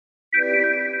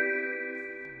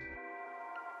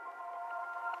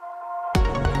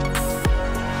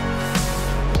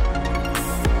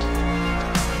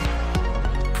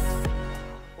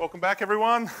back,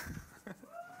 everyone.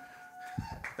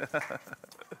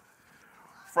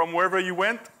 From wherever you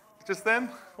went just then,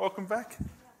 welcome back.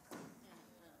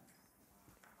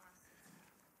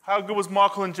 How good was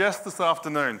Michael and Jess this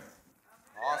afternoon?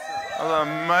 Awesome. That was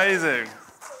amazing.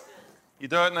 You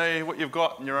don't know what you've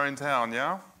got in your own town,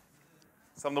 yeah?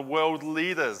 Some of the world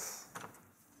leaders.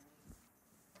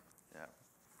 Yeah.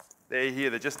 They're here,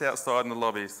 they're just outside in the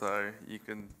lobby, so you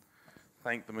can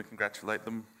thank them and congratulate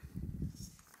them.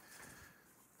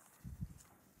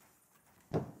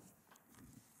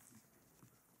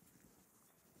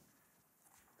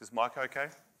 Is Mike okay?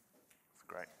 That's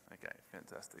great. Okay,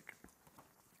 fantastic.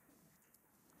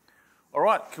 All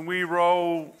right, can we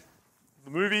roll the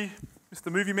movie,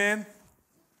 Mr. Movie Man?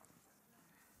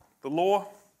 The law?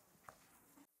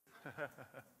 If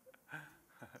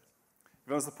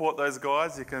you want to support those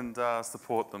guys, you can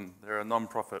support them. They're a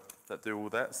non-profit that do all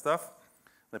that stuff.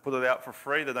 They put it out for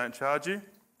free, they don't charge you.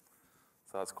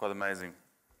 So that's quite amazing.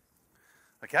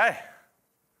 Okay,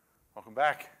 welcome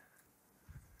back.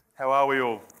 How are we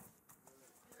all?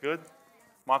 Good?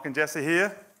 Mike and Jess are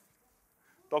here.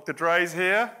 Dr. Dre's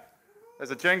here.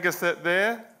 There's a Jenga set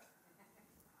there.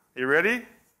 You ready?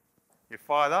 You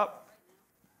fired up?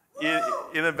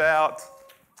 In about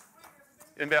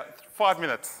 5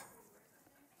 minutes.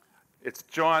 It's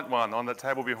a giant one on the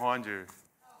table behind you.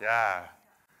 Yeah.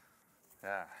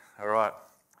 Yeah. All right.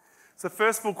 So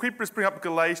first of all, quick, let's bring up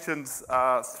Galatians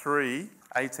 3,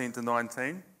 18 to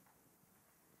 19.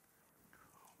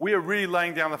 We are really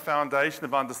laying down the foundation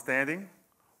of understanding.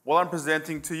 What I'm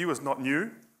presenting to you is not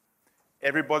new.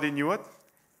 Everybody knew it.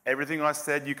 Everything I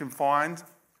said you can find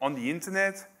on the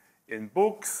internet, in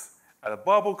books, at a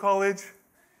Bible college,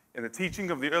 in the teaching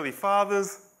of the early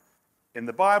fathers, in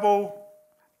the Bible,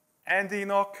 and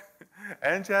Enoch,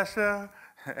 and Jasher,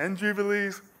 and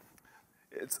Jubilees,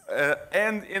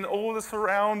 and in all the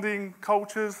surrounding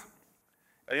cultures.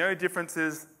 And the only difference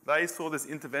is they saw this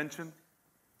intervention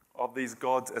of these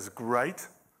gods as great,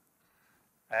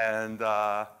 and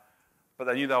but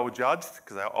they knew they were judged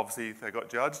because obviously they got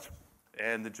judged,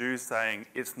 and the Jews saying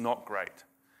it's not great,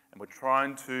 and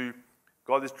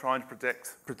God is trying to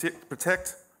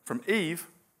protect from Eve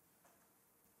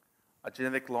a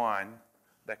genetic line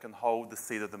that can hold the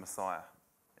seed of the Messiah.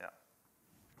 Yeah.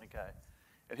 Okay.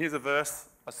 And here's a verse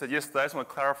I said yesterday. I just want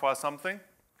to clarify something.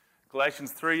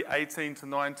 Galatians 3, 18 to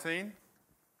 19.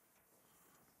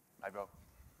 Maybe I'll.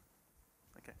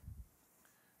 Okay.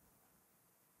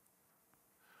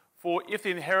 For if the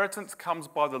inheritance comes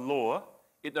by the law,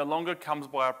 it no longer comes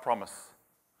by a promise.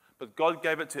 But God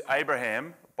gave it to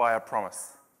Abraham by a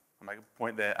promise. I'll make a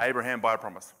point there. Abraham by a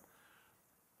promise.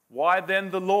 Why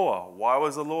then the law? Why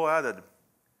was the law added?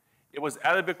 It was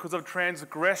added because of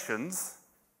transgressions,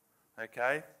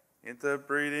 okay?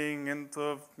 Interbreeding,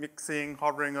 intermixing,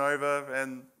 hovering over,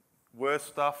 and worse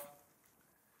stuff.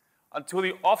 Until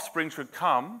the offspring should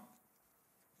come.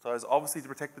 So it's obviously to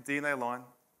protect the DNA line.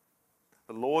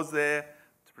 The law's there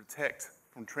to protect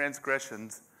from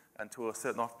transgressions until a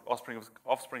certain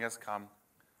offspring has come,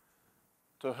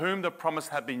 to whom the promise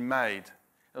had been made.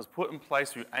 It was put in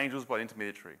place through angels by the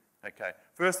intermediary. Okay.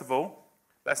 First of all,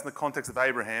 that's in the context of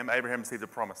Abraham. Abraham received a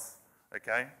promise,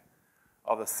 okay,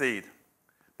 of the seed.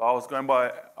 But I was going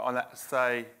on that to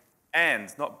say,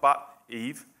 and, not but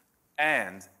Eve,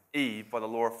 and Eve, by the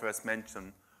law of first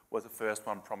mention, was the first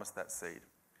one promised that seed.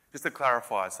 Just to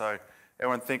clarify, so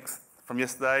everyone thinks from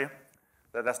yesterday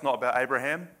that that's not about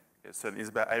Abraham. It certainly is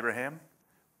about Abraham.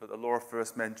 But the law of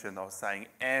first mention, I was saying,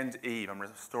 and Eve. I'm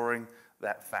restoring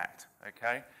that fact,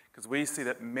 okay? Because we see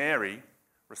that Mary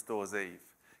restores Eve.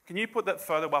 Can you put that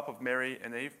photo up of Mary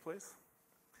and Eve, please?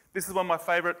 This is one of my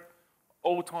favourite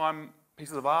all-time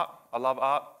pieces of art. I love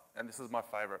art, and this is my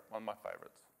favourite, one of my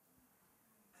favourites.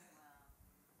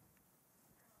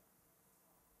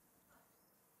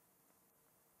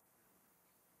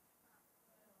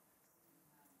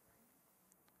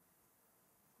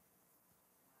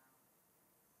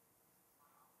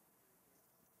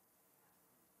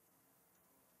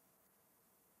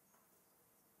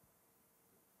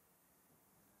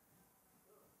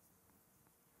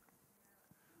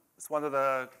 It's one of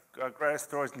the greatest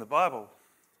stories in the Bible.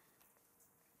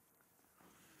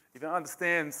 You don't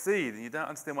understand seed, and you don't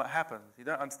understand what happened. You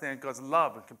don't understand God's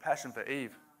love and compassion for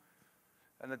Eve,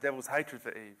 and the devil's hatred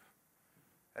for Eve,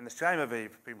 and the shame of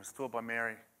Eve being restored by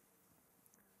Mary.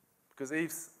 Because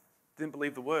Eve didn't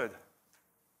believe the word.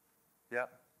 Yeah.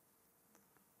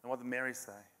 And what did Mary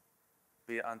say?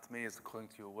 Be it unto me as according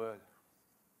to your word.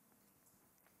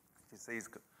 You see,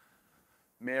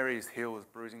 Mary's heel was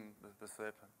bruising the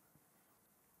serpent.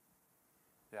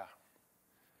 Yeah.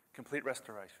 Complete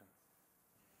restoration.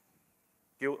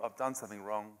 guilt, I've done something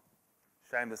wrong,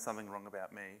 shame, there's something wrong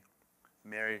about me.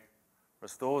 Mary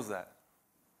restores that.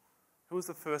 Who was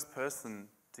the first person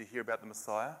to hear about the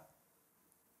Messiah?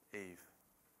 Eve.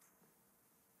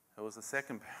 Who was the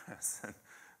second person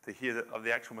to hear that of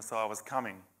the actual Messiah was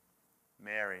coming?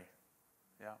 Mary.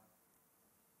 Yeah.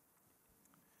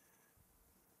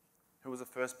 Who was the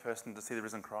first person to see the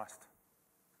risen Christ?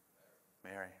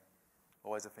 Mary.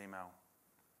 Always a female.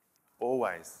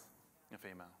 Always a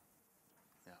female.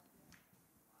 Yeah.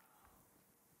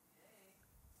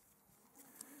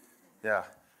 Yeah.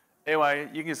 Anyway,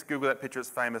 you can just Google that picture. It's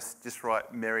famous. Just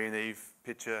write Mary and Eve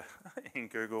picture in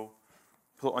Google.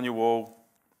 Put it on your wall.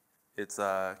 It's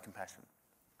compassion.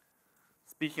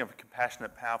 Speaking of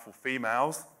compassionate, powerful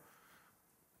females,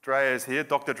 Drea is here,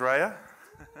 Dr. Drea.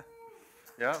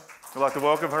 Yeah, we'd like to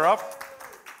welcome her up.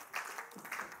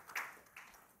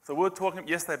 So we were talking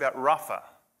yesterday about Rapha.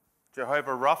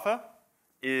 Jehovah Rapha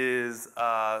is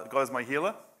God is my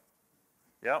healer.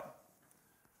 Yeah.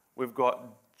 We've got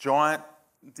giant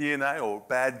DNA or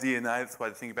bad DNA, that's the way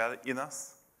to think about it, in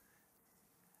us.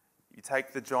 You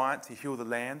take the giant to heal the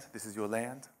land. This is your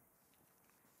land.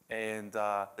 And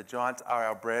the giants are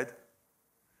our bread.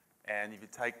 And if you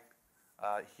take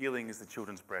healing is the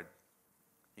children's bread.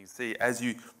 You can see as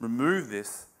you remove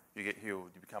this, you get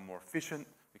healed. You become more efficient,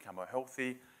 become more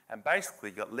healthy, and basically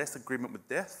you got less agreement with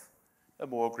death and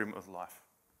more agreement with life.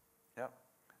 Yep.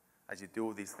 As you deal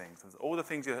with these things. It's all the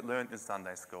things you learned in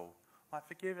Sunday school. I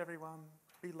forgive everyone,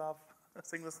 be love,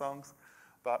 sing the songs,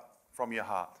 but from your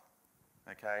heart.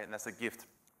 Okay, and that's a gift.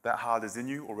 That heart is in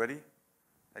you already.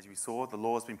 As we saw, the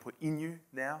law has been put in you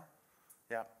now.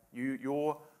 Yeah,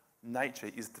 your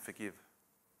nature is to forgive.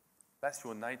 That's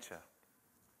your nature,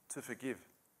 to forgive.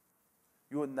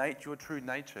 Your true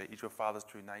nature is your Father's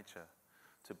true nature,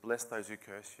 to bless those who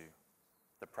curse you,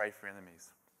 to pray for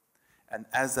enemies. And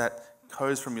as that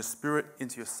goes from your spirit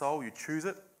into your soul, you choose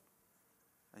it.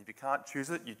 And if you can't choose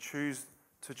it, you choose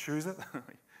to choose it.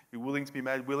 You're willing to be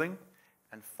made willing.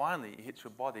 And finally, it hits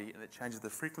your body and it changes the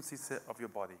frequency set of your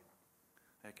body.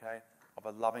 Okay, of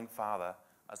a loving father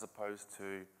as opposed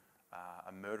to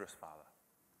a murderous father.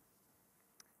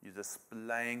 You're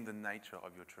displaying the nature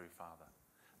of your true father.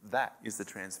 That is the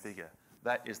transfigure.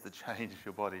 That is the change of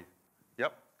your body.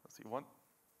 Yep, that's what you want.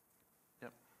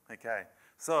 Yep, okay.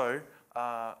 So,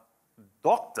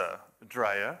 Dr.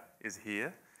 Drea is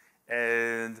here,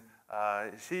 and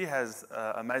she has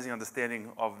amazing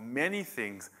understanding of many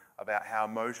things about how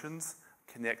emotions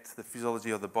connect to the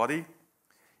physiology of the body,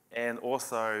 and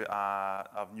also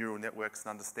of neural networks and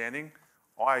understanding.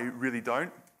 I really don't.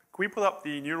 Can we put up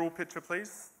the neural picture,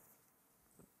 please?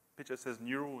 The picture says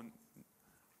neural.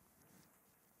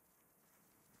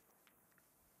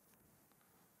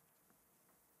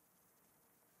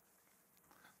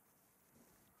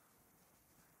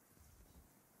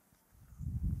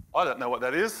 I don't know what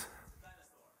that is.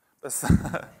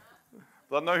 But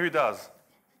I know who does.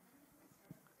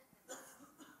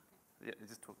 Yeah,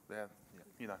 just talk there. Yeah,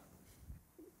 you know.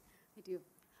 I do.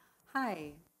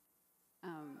 Hi.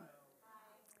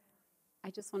 I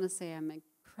just want to say I'm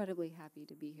incredibly happy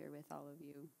to be here with all of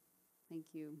you. Thank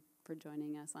you for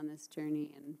joining us on this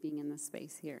journey and being in this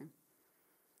space here.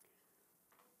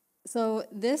 So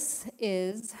this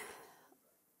is,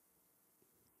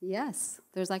 yes,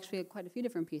 there's actually quite a few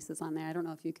different pieces on there. I don't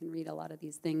know if you can read a lot of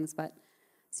these things, but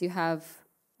so you have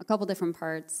a couple different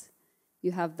parts.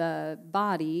 You have the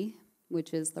body,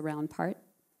 which is the round part,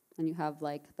 and you have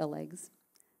like the legs.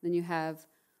 Then you have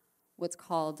what's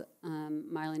called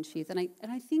myelin sheath, and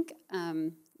I think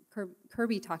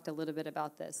Kirby talked a little bit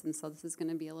about this, and so this is going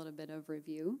to be a little bit of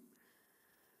review.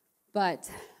 But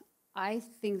I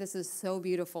think this is so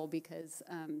beautiful because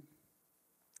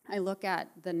I look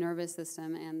at the nervous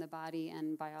system and the body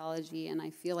and biology, and I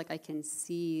feel like I can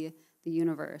see the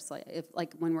universe.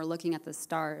 Like when we're looking at the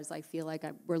stars, I feel like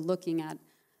we're looking at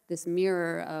this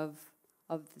mirror of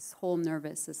this whole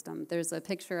nervous system. There's a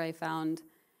picture I found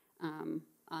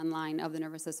online of the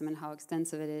nervous system and how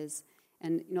extensive it is.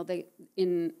 And you know,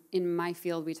 in my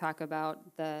field, we talk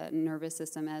about the nervous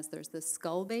system as there's the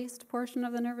skull-based portion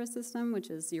of the nervous system, which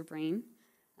is your brain,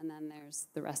 and then there's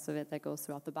the rest of it that goes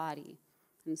throughout the body.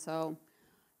 And so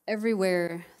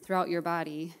everywhere throughout your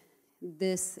body,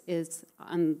 this is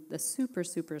on the super,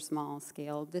 super small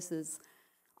scale. This is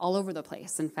all over the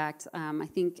place. In fact, I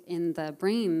think in the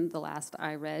brain, the last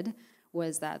I read,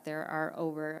 was that there are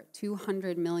over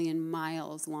 200 million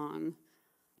miles long,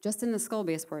 just in the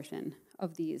skull-based portion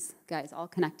of these guys, all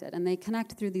connected. And they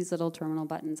connect through these little terminal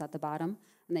buttons at the bottom,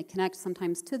 and they connect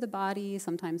sometimes to the body,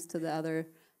 sometimes to the other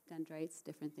dendrites,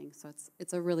 different things. So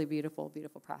it's a really beautiful,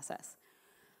 beautiful process.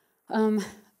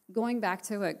 going back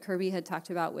to what Kirby had talked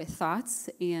about with thoughts,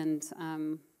 and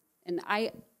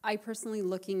I personally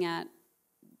looking at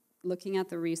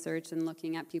the research and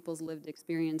looking at people's lived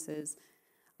experiences,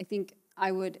 I think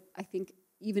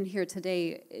even here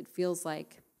today, it feels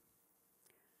like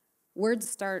words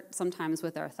start sometimes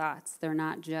with our thoughts. They're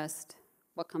not just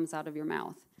what comes out of your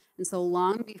mouth. And so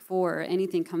long before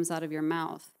anything comes out of your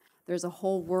mouth, there's a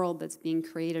whole world that's being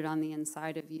created on the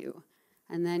inside of you.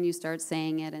 And then you start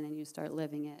saying it, and then you start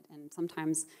living it. And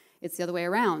sometimes it's the other way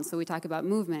around. So we talk about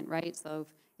movement, right? So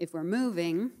if we're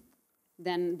moving,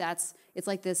 then it's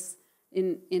like this,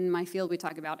 in my field we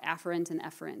talk about afferent and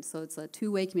efferent. So it's a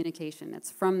two-way communication. It's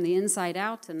from the inside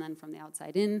out, and then from the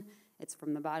outside in. It's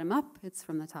from the bottom up, it's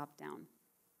from the top down.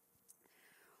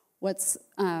 What's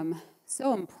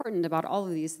so important about all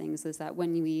of these things is that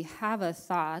when we have a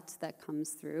thought that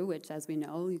comes through, which as we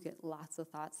know, you get lots of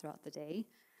thoughts throughout the day,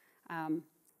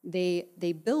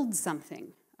 they build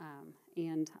something.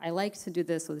 And I like to do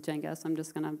this with Jenga, so I'm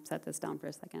just going to set this down for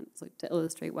a second to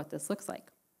illustrate what this looks like.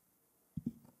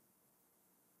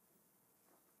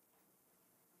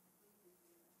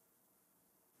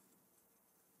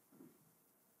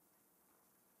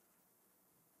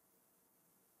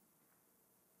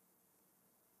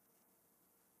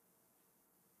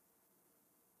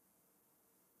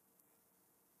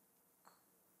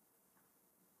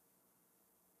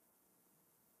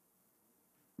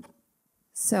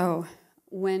 So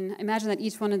imagine that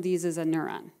each one of these is a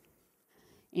neuron,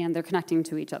 and they're connecting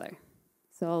to each other.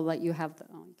 So like you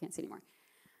can't see anymore.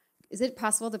 Is it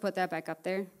possible to put that back up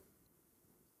there?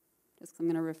 Just I'm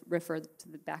going to refer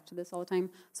back to this all the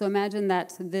time. So imagine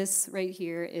that this right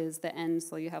here is the end,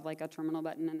 so you have like a terminal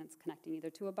button, and it's connecting either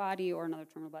to a body or another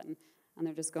terminal button, and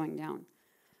they're just going down.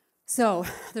 So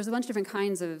there's a bunch of different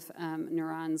kinds of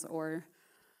neurons or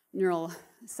neural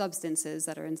substances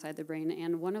that are inside the brain,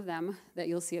 and one of them that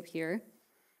you'll see up here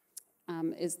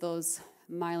is those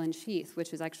myelin sheath,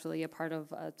 which is actually a part of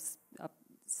a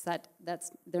set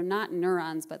they're not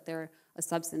neurons, but they're a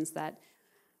substance that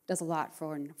does a lot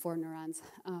for neurons,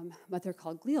 but they're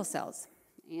called glial cells,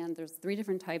 and there's 3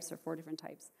 different types or 4 different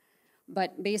types.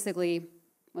 But basically,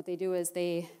 what they do is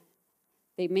they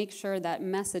make sure that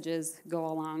messages go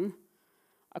along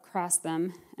across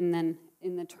them, and then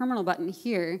in the terminal button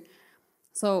here,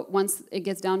 so once it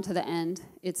gets down to the end,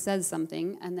 it says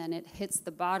something, and then it hits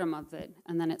the bottom of it,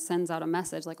 and then it sends out a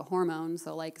message like a hormone,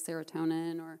 so like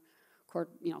serotonin or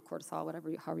cortisol, however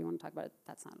you want to talk about it.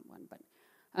 That's not one, but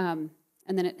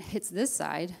and then it hits this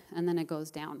side, and then it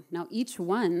goes down. Now each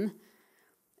one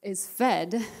is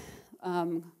fed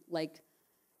like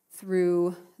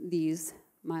through these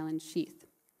myelin sheath,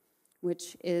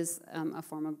 which is a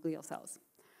form of glial cells.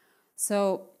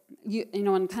 So,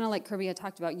 and kind of like Kirby had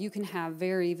talked about, you can have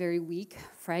very, very weak,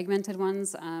 fragmented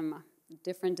ones.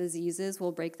 Different diseases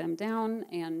will break them down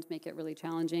and make it really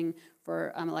challenging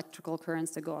for electrical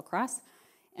currents to go across.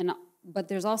 But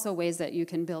there's also ways that you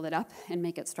can build it up and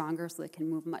make it stronger so it can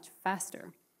move much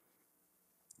faster.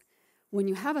 When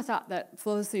you have a thought that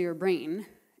flows through your brain,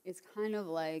 it's kind of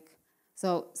like,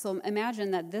 so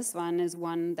imagine that this one is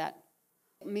one that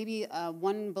maybe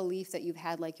one belief that you've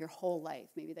had like your whole life,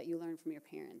 maybe that you learned from your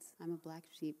parents. I'm a black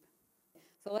sheep.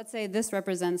 So let's say this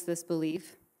represents this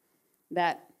belief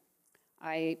that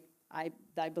I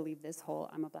believe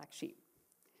I'm a black sheep.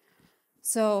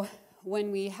 So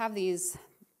when we have these,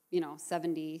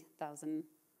 70,000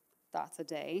 thoughts a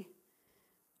day,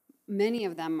 many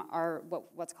of them are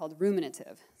what's called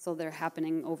ruminative. So they're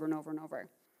happening over and over and over.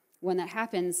 When that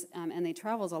happens and they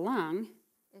travels along,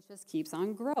 it just keeps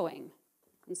on growing.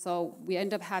 And so we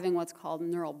end up having what's called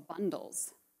neural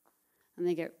bundles, and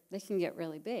they can get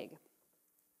really big.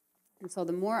 And so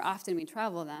the more often we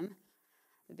travel them,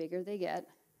 the bigger they get,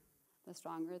 the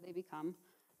stronger they become.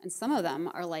 And some of them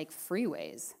are like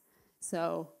freeways.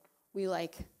 So we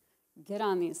get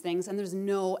on these things, and there's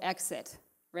no exit,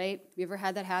 right? Have you ever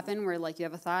had that happen where you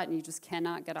have a thought and you just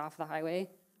cannot get off the highway?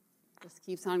 It just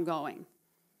keeps on going.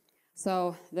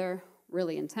 So they're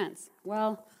really intense.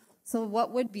 Well, so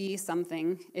what would be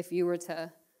something if you were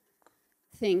to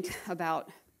think about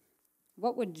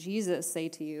what would Jesus say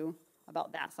to you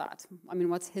about that thought? I mean,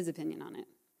 what's his opinion on it?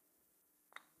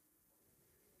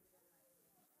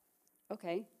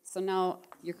 Okay, so now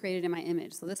you're created in my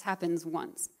image. So this happens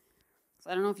once. So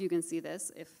I don't know if you can see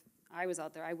this. If I was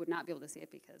out there, I would not be able to see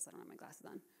it because I don't have my glasses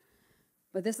on.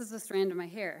 But this is a strand of my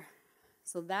hair.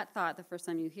 So that thought, the first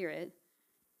time you hear it,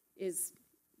 is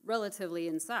relatively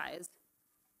in size.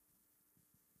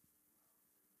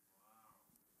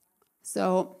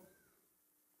 So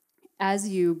as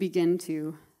you begin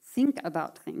to think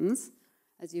about things,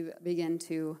 as you begin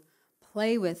to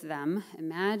play with them,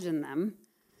 imagine them,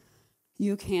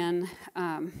 you can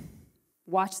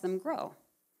watch them grow.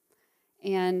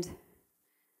 And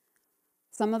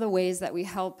some of the ways that we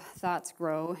help thoughts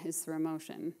grow is through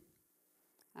emotion.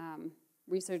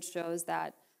 Research shows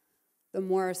that the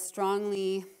more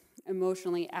strongly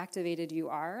emotionally activated you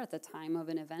are at the time of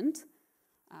an event,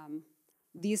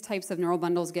 these types of neural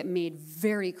bundles get made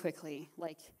very quickly,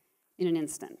 like in an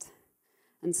instant.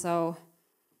 And so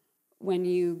when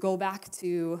you go back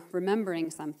to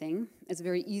remembering something, it's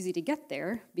very easy to get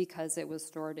there because it was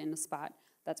stored in a spot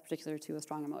that's particular to a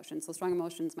strong emotion. So strong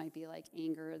emotions might be like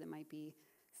anger, that might be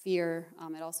fear.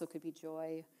 It also could be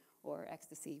joy or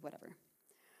ecstasy, whatever.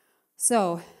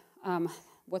 So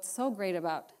what's so great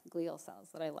about glial cells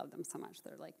that I love them so much,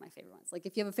 they're like my favorite ones. Like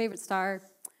if you have a favorite star,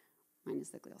 mine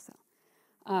is the glial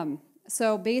cell.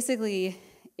 So basically,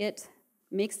 it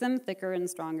makes them thicker and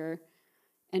stronger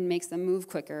and makes them move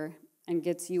quicker and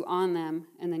gets you on them,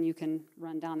 and then you can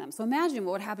run down them. So imagine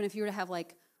what would happen if you were to have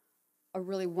like a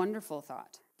really wonderful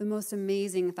thought, the most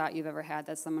amazing thought you've ever had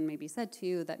that someone maybe said to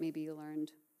you that maybe you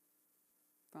learned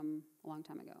from a long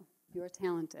time ago. You're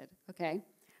talented, okay?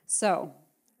 So,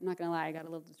 I'm not gonna lie, I got a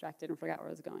little distracted and forgot where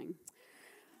I was going.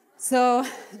 So,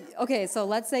 okay, so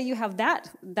let's say you have that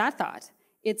thought.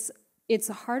 It's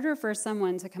harder for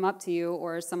someone to come up to you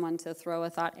or someone to throw a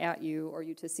thought at you or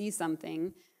you to see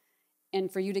something and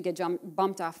for you to get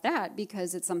bumped off that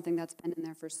because it's something that's been in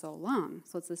there for so long.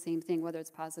 So it's the same thing, whether it's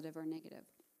positive or negative.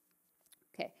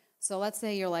 Okay, so let's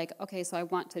say you're like, okay, so I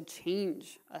want to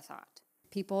change a thought.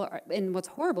 And what's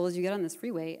horrible is you get on this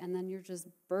freeway and then you're just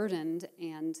burdened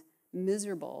and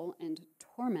miserable and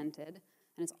tormented,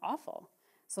 and it's awful.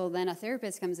 So then a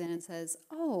therapist comes in and says,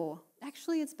 oh,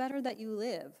 actually it's better that you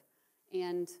live,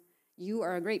 and you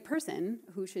are a great person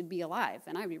who should be alive,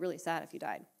 and I'd be really sad if you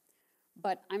died.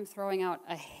 But I'm throwing out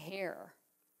a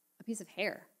piece of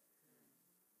hair.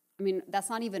 I mean, that's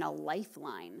not even a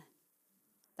lifeline.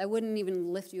 That wouldn't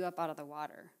even lift you up out of the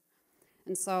water.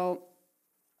 And so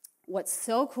what's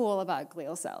so cool about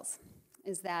glial cells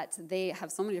is that they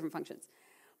have so many different functions.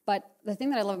 But the thing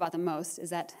that I love about them most is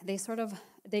that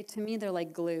to me, they're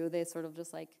like glue. They sort of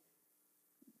just like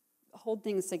hold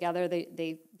things together.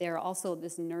 They're also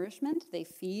this nourishment. They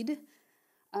feed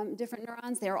different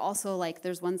neurons. They're also like,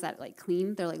 there's ones that like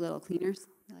clean. They're like little cleaners.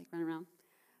 They like run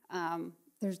around.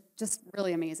 They're just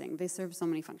really amazing. They serve so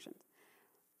many functions.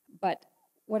 But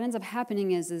what ends up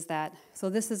happening is that, so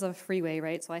this is a freeway,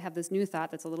 right? So I have this new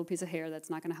thought that's a little piece of hair that's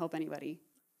not going to help anybody,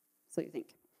 so you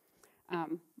think.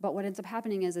 But what ends up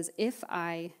happening is if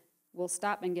I will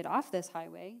stop and get off this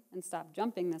highway and stop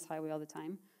jumping this highway all the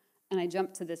time, and I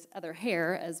jump to this other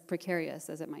hair, as precarious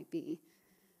as it might be,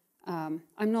 I'm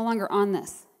no longer on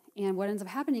this. And what ends up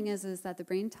happening is that the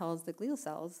brain tells the glial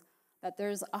cells that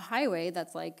there's a highway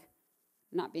that's like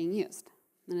not being used,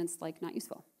 and it's like not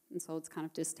useful. And so it's kind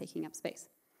of just taking up space.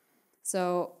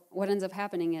 So what ends up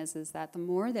happening is that the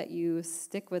more that you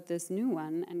stick with this new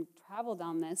one and travel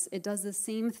down this, it does the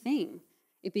same thing.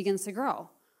 It begins to grow.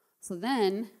 So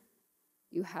then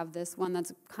you have this one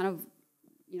that's kind of,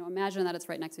 imagine that it's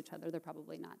right next to each other. They're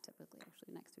probably not typically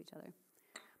actually next to each other.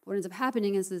 But what ends up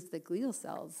happening is the glial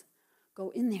cells go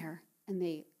in there and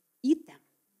they eat them.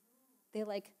 They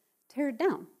like tear it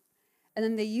down. And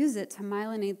then they use it to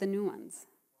myelinate the new ones.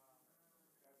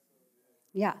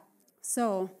 Yeah.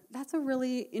 So that's a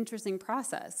really interesting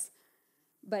process.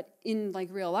 But in like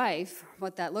real life,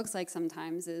 what that looks like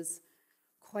sometimes is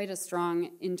quite a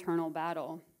strong internal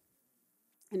battle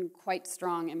and quite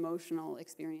strong emotional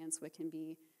experience, which can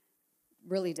be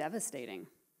really devastating.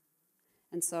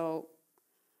 And so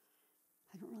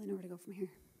I don't really know where to go from here.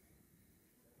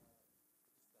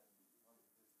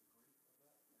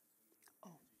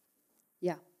 Oh,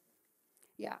 yeah.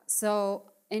 Yeah,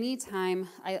 so anytime,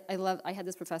 I had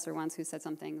this professor once who said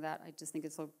something that I just think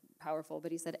is so powerful,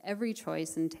 but he said, every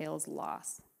choice entails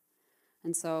loss.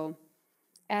 And so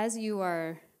as you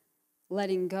are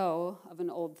letting go of an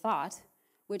old thought,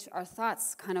 which our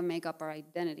thoughts kind of make up our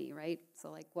identity, right?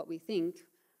 So like what we think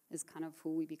is kind of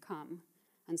who we become.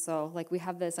 And so like we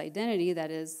have this identity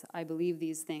that is, I believe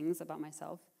these things about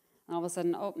myself, and all of a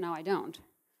sudden, oh, now I don't.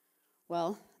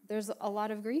 Well, there's a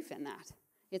lot of grief in that.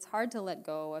 It's hard to let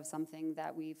go of something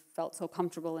that we've felt so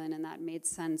comfortable in and that made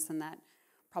sense and that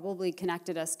probably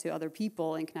connected us to other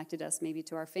people and connected us maybe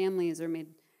to our families or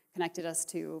connected us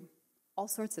to all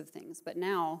sorts of things. But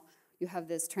now you have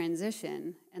this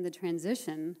transition, and the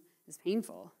transition is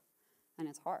painful and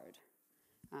it's hard.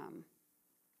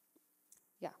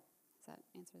 Yeah, does that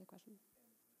answer the question?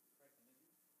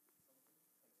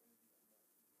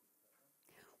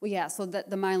 Well, yeah, so the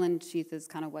myelin sheath is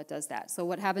kind of what does that. So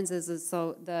what happens is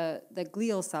so the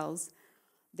glial cells,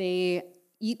 they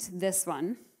eat this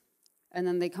one, and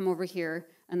then they come over here,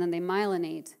 and then they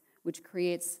myelinate, which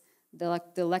creates the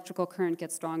electrical current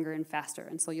gets stronger and faster.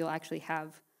 And so you'll actually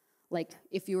have, like,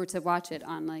 if you were to watch it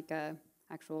on like a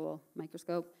actual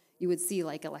microscope, you would see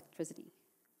like electricity.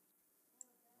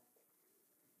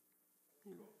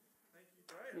 Cool. Thank you,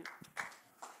 great.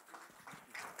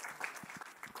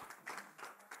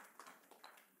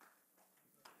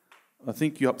 Yeah. I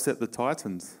think you upset the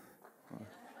Titans.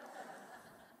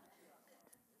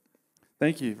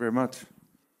 Thank you very much.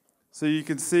 So you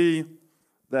can see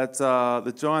that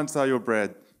the giants are your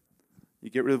bread. You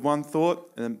get rid of one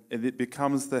thought, and it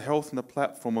becomes the health and the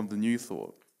platform of the new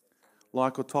thought.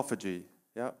 Like autophagy,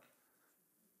 yeah?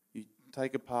 You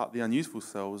take apart the unuseful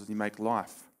cells and you make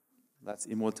life. That's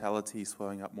immortality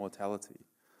swallowing up mortality.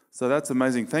 So that's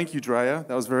amazing. Thank you, Drea.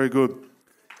 That was very good.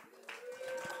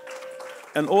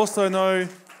 And also know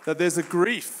that there's a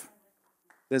grief.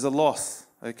 There's a loss,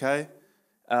 okay?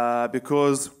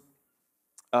 Because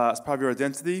it's part of your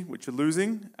identity, which you're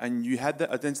losing, and you had that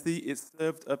identity, it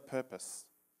served a purpose.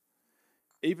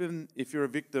 Even if you're a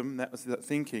victim, that was that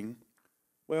thinking,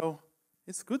 well,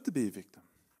 it's good to be a victim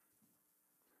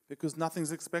because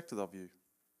nothing's expected of you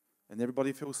and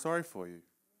everybody feels sorry for you.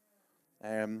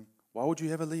 Why would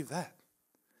you ever leave that?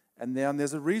 And now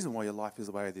there's a reason why your life is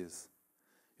the way it is.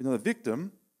 You're not a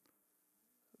victim.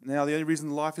 Now the only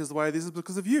reason life is the way it is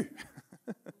because of you.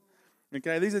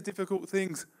 Okay, these are difficult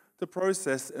things to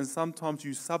process, and sometimes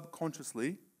you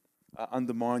subconsciously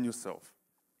undermine yourself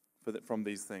from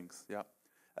these things. Yeah,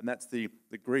 and that's the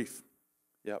grief.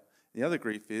 Yeah, the other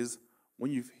grief is when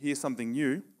you hear something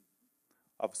new.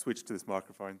 I've switched to this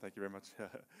microphone. Thank you very much.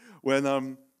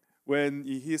 When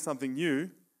you hear something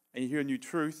new and you hear a new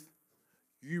truth,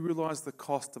 you realize the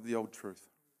cost of the old truth,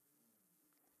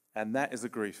 and that is a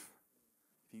grief.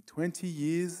 20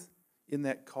 years in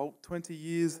that cult, 20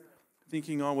 years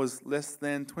thinking I was less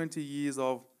than, 20 years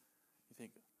of, you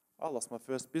think, I lost my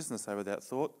first business over that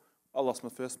thought. I lost my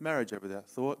first marriage over that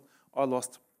thought. I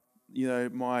lost,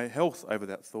 my health over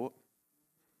that thought.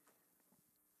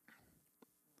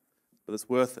 But it's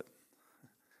worth it.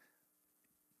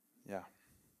 Yeah.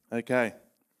 Okay.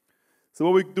 So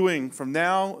what we're doing from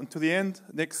now until the end,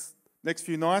 next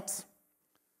few nights,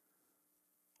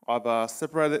 I've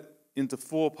separated it into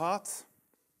 4 parts.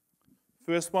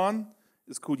 First one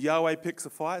is called Yahweh Picks a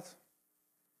Fight.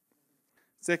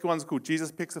 Second one's called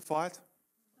Jesus Picks a Fight.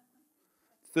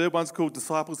 Third one's called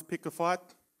Disciples Pick a Fight.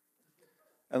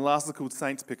 And last is called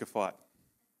Saints Pick a Fight.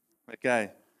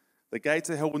 Okay. The gates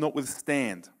of hell will not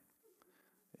withstand.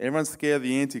 Everyone's scared of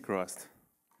the Antichrist.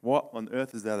 What on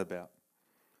earth is that about?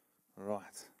 All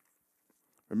right.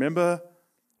 Remember,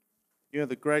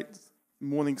 the great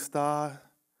morning star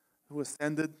who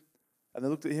ascended, and they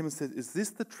looked at him and said, is this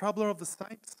the troubler of the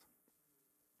saints?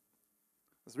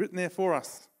 It's written there for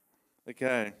us.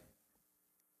 Okay.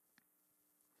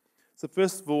 So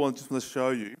first of all, I just want to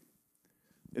show you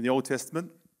in the Old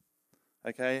Testament,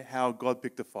 okay, how God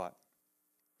picked a fight.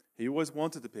 He always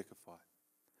wanted to pick a fight.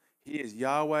 He is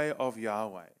Yahweh of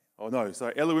Yahweh. Oh no,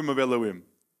 sorry, Elohim of Elohim.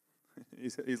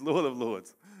 He's Lord of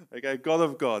Lords. Okay, God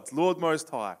of gods, Lord Most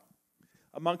High.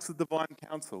 Amongst the divine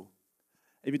council.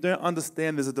 If you don't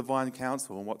understand there's a divine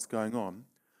council and what's going on,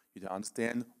 you don't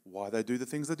understand why they do the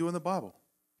things they do in the Bible.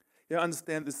 You don't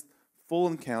understand this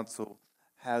fallen council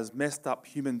has messed up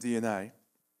human DNA,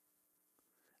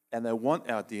 and they want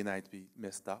our DNA to be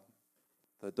messed up.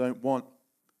 They don't want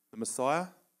the Messiah,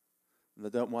 and they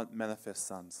don't want manifest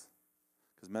sons.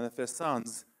 Because manifest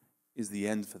sons is the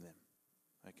end for them.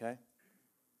 Okay?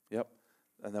 Yep.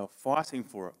 And they're fighting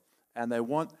for it. And they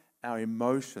want our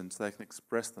emotions so they can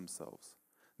express themselves.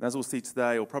 And as we'll see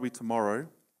today, or probably tomorrow,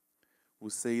 we'll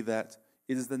see that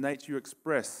it is the nature you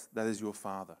express that is your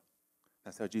father.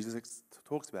 That's how Jesus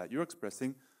talks about it. You're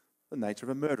expressing the nature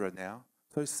of a murderer now,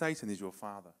 so Satan is your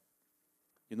father.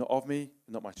 You're not of me,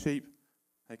 you're not my sheep,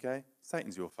 okay?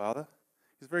 Satan's your father.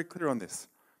 He's very clear on this,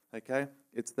 okay?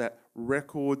 It's that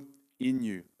record in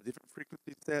you, a different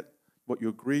frequency set, what you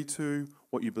agree to,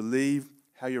 what you believe,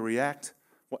 how you react,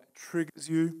 what triggers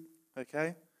you,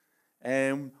 okay?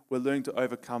 And we're learning to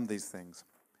overcome these things.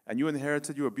 And you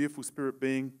inherited, you're a beautiful spirit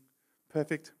being,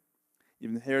 perfect.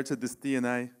 You've inherited this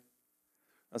DNA.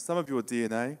 Now, some of your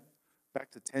DNA, back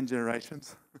to 10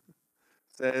 generations,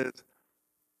 says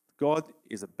God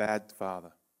is a bad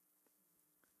father.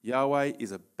 Yahweh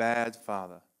is a bad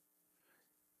father.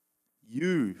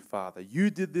 You, Father, you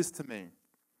did this to me.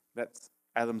 That's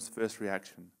Adam's first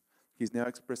reaction. He's now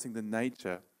expressing the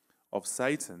nature of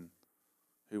Satan,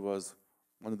 who was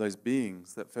one of those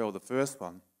beings that fell, the first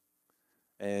one,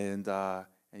 and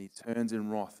he turns in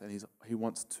wrath, and he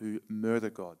wants to murder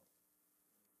God.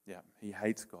 Yeah, he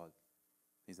hates God.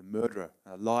 He's a murderer,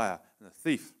 a liar, and a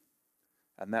thief.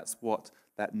 And that's what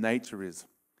that nature is.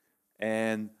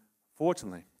 And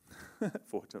fortunately,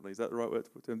 is that the right word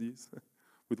for term to use?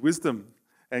 With wisdom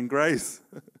and grace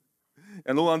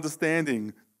and all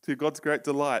understanding, to God's great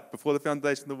delight, before the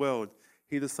foundation of the world,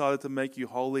 he decided to make you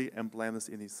holy and blameless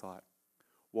in his sight.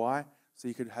 Why? So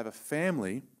you could have a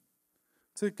family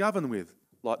to govern with,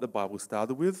 like the Bible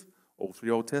started with, all through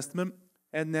the Old Testament,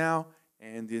 and now,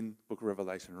 and in book of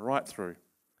Revelation, right through.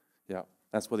 Yeah,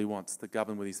 that's what he wants, to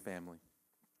govern with his family.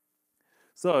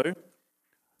 So,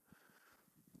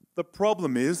 the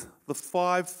problem is the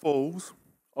 5 falls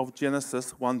of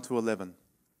Genesis 1 to 11.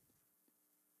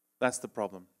 That's the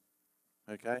problem.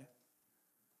 Okay?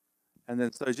 And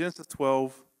then, so Genesis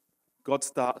 12, God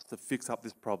starts to fix up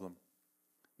this problem.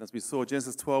 As we saw,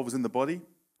 Genesis 12 was in the body.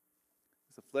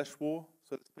 It's a flesh war,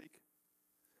 so to speak.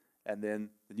 And then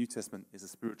the New Testament is a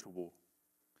spiritual war.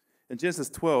 In Genesis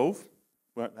 12,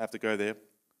 won't have to go there.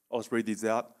 I'll just read these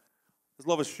out. There's a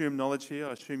lot of assumed knowledge here.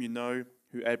 I assume you know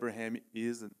who Abraham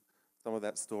is and some of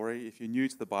that story. If you're new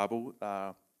to the Bible,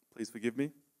 please forgive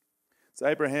me. So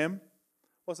Abraham,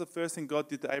 what's the first thing God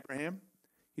did to Abraham?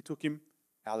 He took him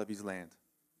out of his land.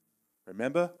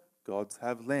 Remember, gods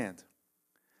have land.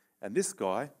 And this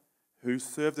guy, who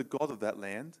served the god of that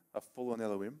land, a fallen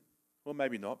Elohim, or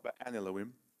maybe not, but an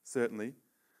Elohim, certainly,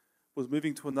 was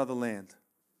moving to another land.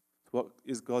 What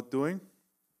is God doing?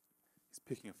 He's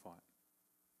picking a fight.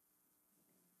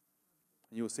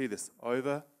 And you will see this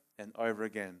over and over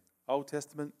again. Old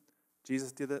Testament,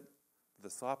 Jesus did it, the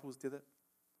disciples did it,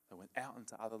 they went out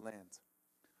into other lands.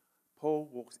 Paul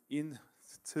walks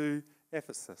into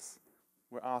Ephesus,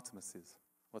 where Artemis is.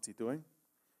 What's he doing?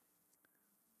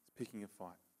 He's picking a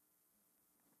fight.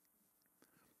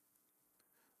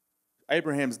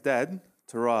 Abraham's dad,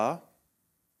 Terah,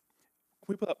 can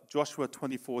we put up Joshua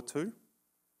 24:2?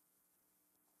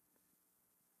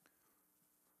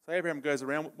 So Abraham goes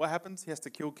around. What happens? He has to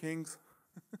kill kings.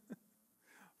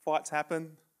 Fights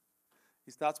happen.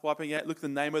 He starts wiping out. Look at the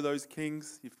name of those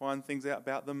kings. You find things out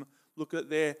about them. Look at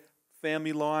their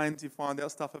family lines. You find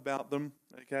out stuff about them.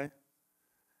 Okay?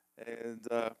 And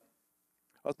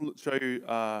I'll show you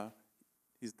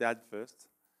his dad first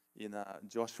in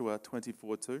Joshua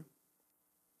 24:2.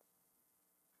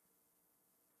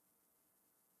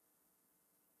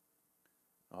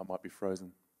 Oh, it might be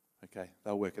frozen. Okay,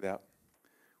 they'll work it out.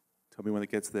 Tell me when it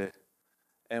gets there.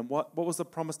 And what was the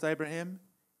promise to Abraham?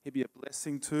 He'd be a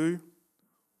blessing to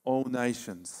all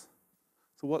nations.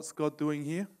 So what's God doing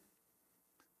here?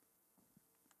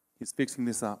 He's fixing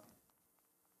this up.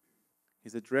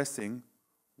 He's addressing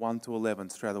 1 to 11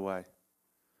 straight away.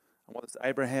 And what does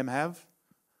Abraham have?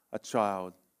 A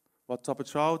child. What type of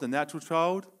child? A natural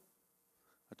child?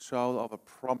 A child of a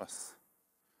promise.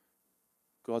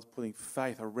 God's putting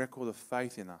faith, a record of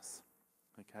faith in us.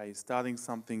 Okay, he's starting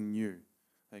something new.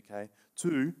 Okay,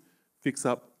 to fix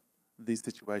up this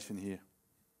situation here.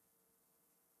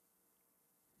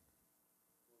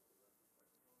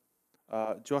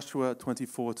 Joshua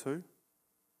 24:2.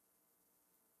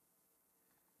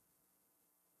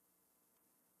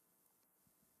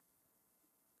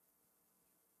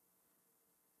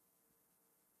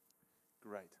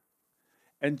 Great.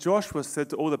 And Joshua said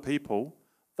to all the people,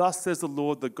 "Thus says the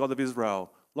Lord, the God of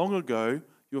Israel, long ago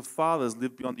your fathers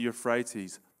lived beyond the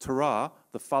Euphrates, Terah,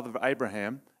 the father of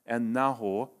Abraham, and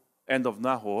of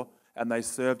Nahor, and they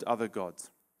served other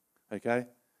gods." Okay?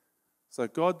 So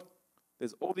God,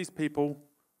 there's all these people,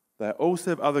 they all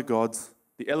serve other gods.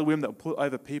 The Elohim that will put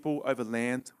over people, over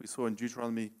land, we saw in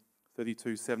Deuteronomy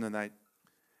 32:7 and 8.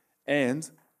 And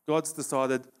God's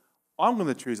decided, I'm going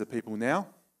to choose a people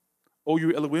now. All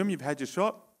you Elohim, you've had your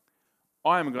shot.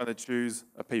 I am going to choose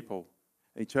a people.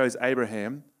 And he chose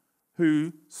Abraham,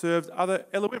 who served other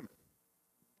Elohim.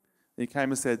 And he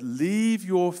came and said, leave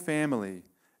your family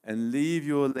and leave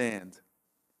your land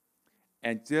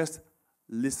and just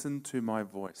listen to my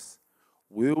voice.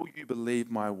 Will you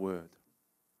believe my word?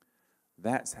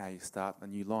 That's how you start a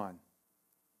new line.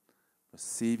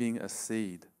 Receiving a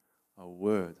seed, a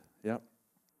word. Yep.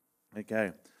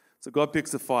 Okay. So God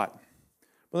picks a fight.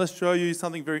 But let's show you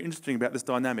something very interesting about this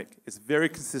dynamic. It's very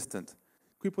consistent.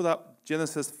 Can we put up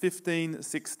Genesis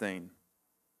 15:16?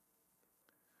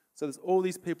 So there's all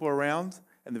these people around,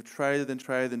 and they've traded and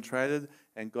traded and traded,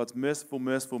 and God's merciful,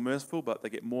 merciful, merciful, but they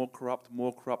get more corrupt,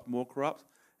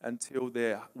 until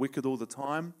they're wicked all the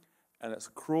time, and it's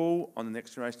cruel on the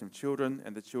next generation of children,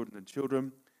 and the children and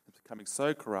children. It's becoming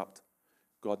so corrupt,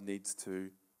 God needs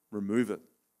to remove it.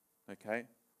 Okay?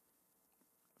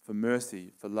 For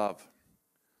mercy, for love.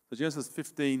 So Genesis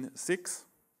 15:6.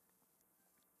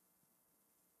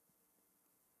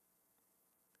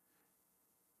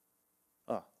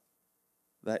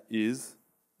 That is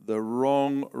the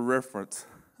wrong reference.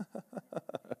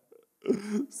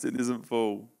 Sin isn't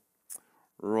full.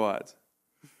 Right.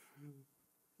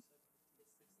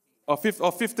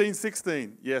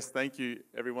 15:16. Yes, thank you,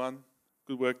 everyone.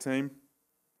 Good work, team.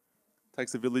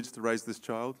 Takes a village to raise this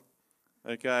child.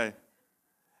 Okay.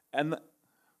 And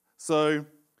so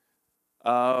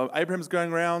Abraham's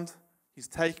going around. He's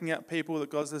taking out people that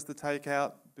God says to take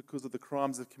out because of the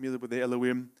crimes they've committed with the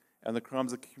Elohim and the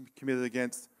crimes they've committed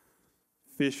against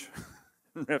fish,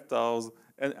 reptiles,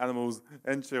 and animals,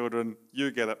 and children. You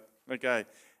get it. Okay.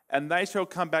 And they shall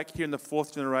come back here in the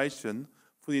 4th generation,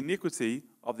 for the iniquity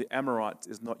of the Amorites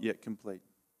is not yet complete.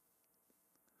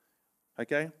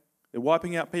 Okay? They're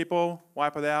wiping out people,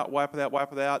 wipe it out, wipe it out,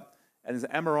 wipe it out. And as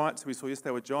Amorites, we saw yesterday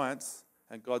were giants,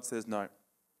 and God says, no,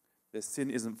 their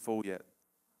sin isn't full yet.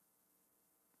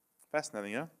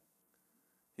 Fascinating, yeah?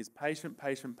 He's patient,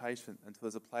 patient, patient until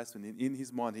there's a place when in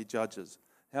his mind he judges.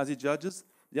 How's he judges?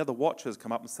 The other watchers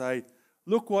come up and say,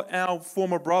 look what our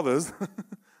former brothers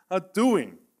are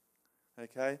doing.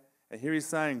 Okay? And here he's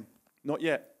saying, not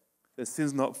yet. Their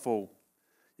sin's not full.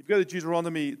 If you go to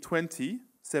Deuteronomy 20:17,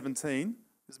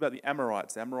 this is about the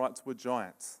Amorites. The Amorites were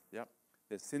giants. Yep.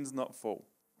 Their sin's not full.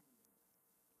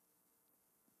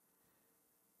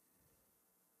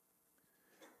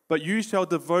 But you shall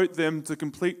devote them to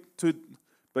complete destruction.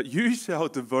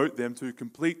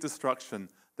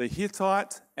 The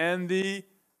Hittites and the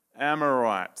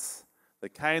Amorites, the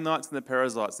Canaanites and the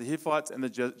Perizzites, the Hittites and the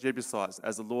Jebusites,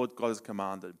 as the Lord God has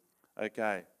commanded.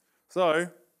 Okay, so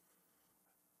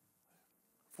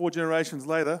 4 generations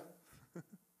later,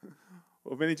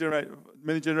 or many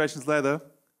generations later,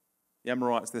 the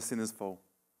Amorites, their sin is full.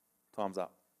 Time's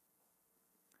up.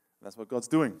 And that's what God's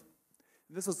doing.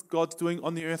 And this is what God's doing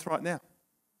on the earth right now.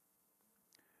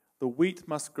 The wheat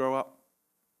must grow up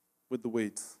with the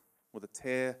weeds, with the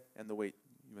tare and the wheat.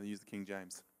 I'm going to use the King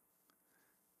James.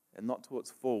 And not till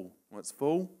it's full. When it's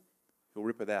full, he'll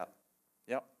rip it out.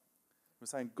 Yep. We're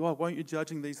saying, God, why aren't you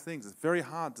judging these things? It's very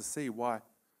hard to see why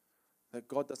that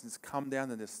God doesn't just come down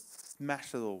and just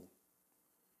smash it all.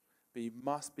 But he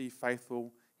must be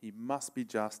faithful. He must be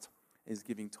just. And he's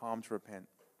giving time to repent.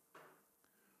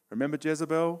 Remember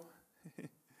Jezebel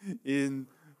in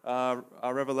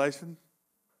our Revelation?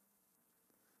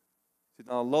 She's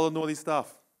done a lot of naughty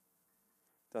stuff.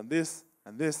 Done this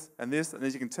and this and this. And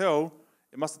as you can tell,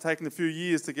 it must have taken a few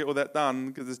years to get all that done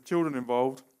because there's children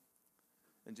involved.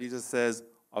 And Jesus says,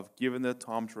 I've given her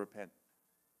time to repent.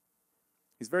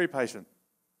 He's very patient.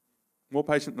 More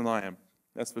patient than I am,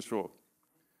 that's for sure.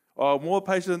 More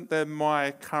patient than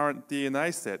my current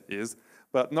DNA set is,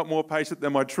 but not more patient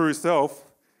than my true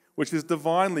self, which is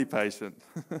divinely patient.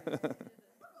 That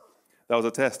was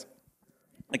a test.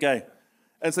 Okay.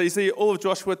 And so you see all of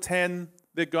Joshua 10,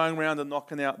 they're going around and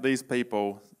knocking out these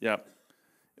people. Yeah.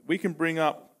 We can bring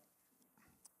up,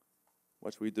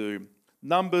 what should we do?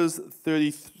 Numbers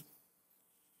 30.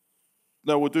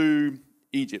 No, we'll do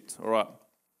Egypt. All right.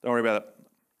 Don't worry about it.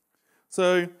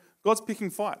 So God's picking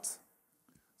fights.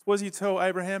 So what does he tell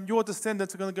Abraham? Your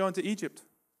descendants are going to go into Egypt.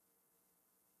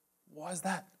 Why is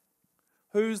that?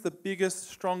 Who's the biggest,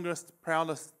 strongest,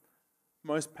 proudest,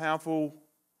 most powerful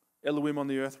Elohim on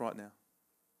the earth right now?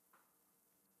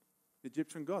 The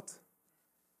Egyptian gods.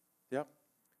 Yep.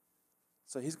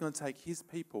 So he's going to take his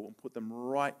people and put them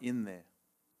right in there.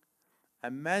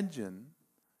 Imagine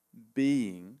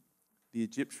being the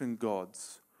Egyptian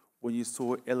gods when you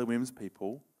saw Elohim's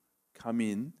people come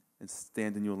in and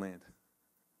stand in your land.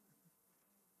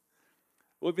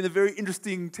 It would have been a very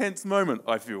interesting, tense moment,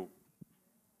 I feel.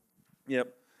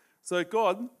 Yep. So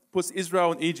God puts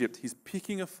Israel in Egypt. He's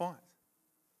picking a fight.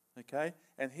 Okay?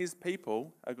 And his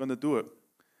people are going to do it.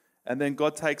 And then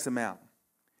God takes them out.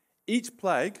 Each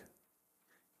plague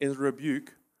is a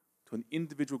rebuke to an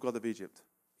individual god of Egypt,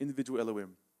 individual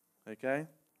Elohim. Okay?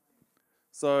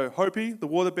 So Hopi, the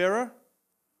water bearer,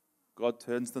 God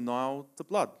turns the Nile to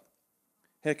blood.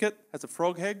 Heket has a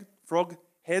frog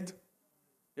head.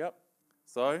 Yep.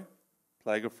 So,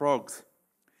 plague of frogs.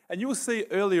 And you will see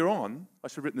earlier on, I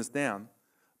should have written this down,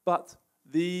 but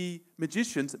the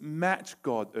magicians match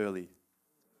God early.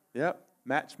 Yep.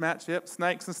 Match, yep.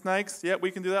 Snakes and snakes. Yep,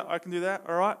 we can do that. I can do that.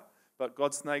 All right. But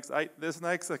God's snakes ate their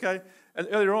snakes. Okay. And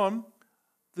earlier on,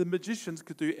 the magicians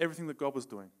could do everything that God was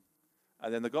doing.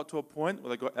 And then they got to a point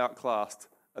where they got outclassed.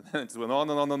 And then it just went on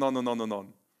and on and on and on and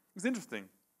on. It's interesting.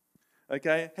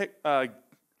 Okay.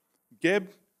 Geb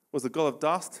was the god of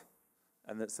dust.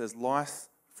 And it says lice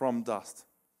from dust.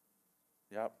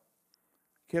 Yep.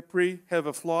 Kepri, head of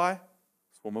a fly,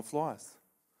 swarm of flies.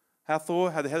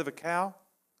 Hathor had the head of a cow.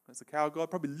 That's the cow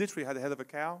god. Probably literally had the head of a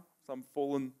cow. Some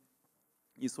fallen,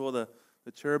 you saw the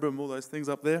cherubim, all those things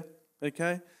up there.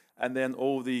 Okay? And then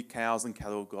all the cows and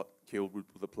cattle got killed with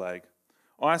the plague.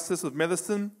 Isis of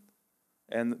medicine,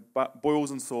 and boils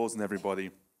and sores in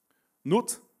everybody.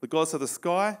 Nut, the goddess of the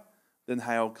sky, then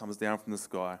hail comes down from the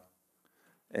sky.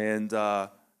 And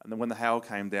then when the hail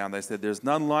came down, they said, there's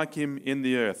none like him in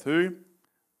the earth. Who?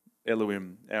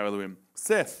 Elohim, our Elohim.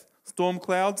 Seth, storm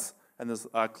clouds, and there's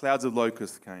clouds of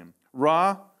locusts came.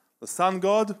 Ra, the sun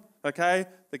god, okay,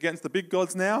 against the big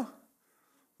gods now.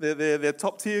 They're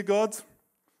top tier gods.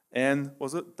 And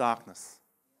was it darkness?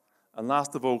 And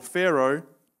last of all, Pharaoh,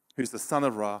 who's the son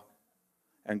of Ra,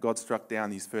 and God struck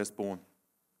down his firstborn.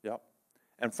 Yep.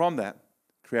 And from that,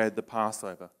 created the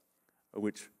Passover,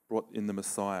 which brought in the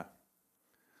Messiah.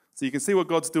 So you can see what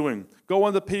God's doing. Go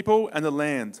on the people and the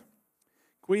land.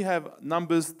 We have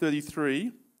Numbers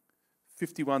 33,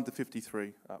 51 to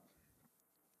 53 up.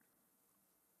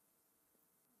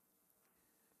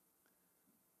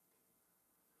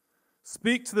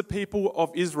 Speak to the people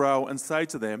of Israel and say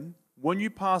to them, when you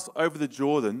pass over the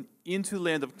Jordan into the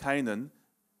land of Canaan,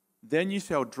 then you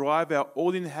shall drive out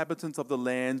all the inhabitants of the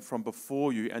land from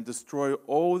before you and destroy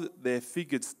all their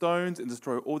figured stones and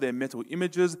destroy all their metal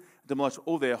images, demolish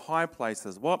all their high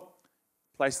places. What?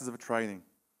 Places of training,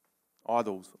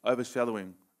 idols,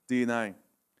 overshadowing, DNA.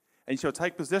 And you shall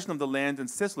take possession of the land and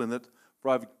settle in it, for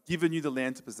I have given you the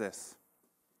land to possess.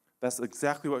 That's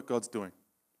exactly what God's doing.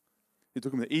 He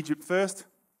took him to Egypt first,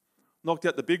 knocked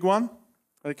out the big one,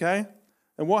 okay?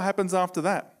 And what happens after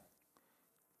that?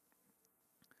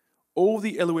 All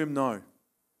the Elohim know.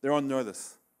 They're on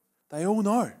notice. They all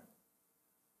know.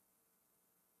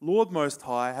 Lord Most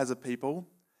High has a people.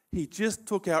 He just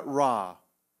took out Ra.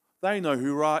 They know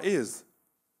who Ra is.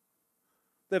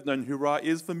 They've known who Ra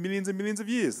is for millions and millions of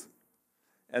years.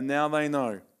 And now they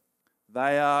know.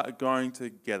 They are going to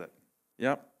get it.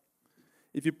 Yep.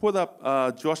 If you put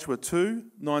up Joshua 2,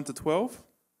 9 to 12.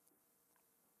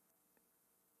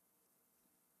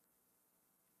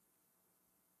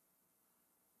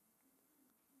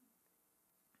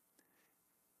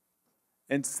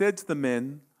 And said to the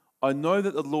men, I know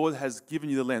that the Lord has given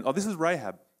you the land. Oh, this is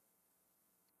Rahab.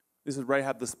 This is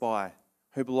Rahab the spy,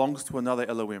 who belongs to another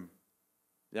Elohim.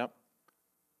 Yep.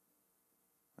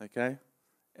 Okay?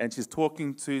 And she's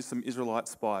talking to some Israelite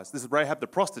spies. This is Rahab the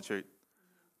prostitute,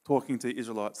 talking to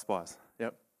Israelite spies.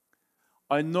 Yep.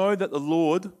 I know that the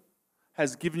Lord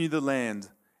has given you the land,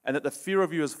 and that the fear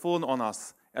of you has fallen on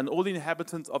us, and all the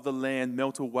inhabitants of the land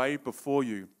melt away before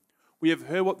you. We have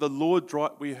heard how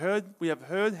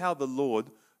the Lord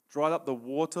dried up the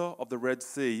water of the Red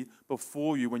Sea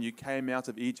before you when you came out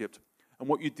of Egypt, and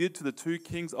what you did to the two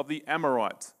kings of the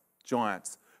Amorites,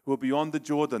 giants, who were beyond the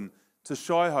Jordan, to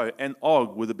Shiho and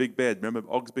Og with a big bed.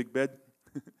 Remember Og's big bed?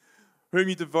 Whom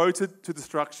you devoted to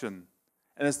destruction.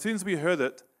 And as soon as we heard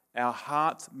it, our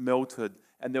hearts melted,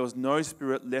 and there was no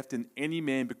spirit left in any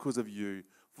man because of you.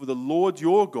 For the Lord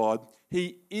your God,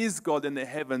 He is God in the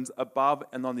heavens above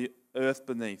and on the earth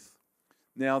beneath.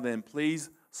 Now then, please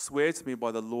swear to me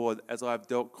by the Lord, as I have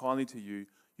dealt kindly to you,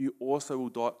 you also will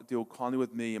deal kindly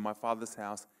with me in my father's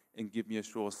house and give me a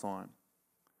sure sign.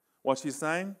 What's she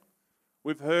saying?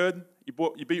 We've heard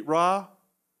you beat Ra,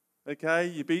 okay?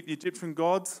 You beat the Egyptian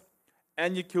gods,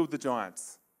 and you killed the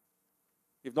giants.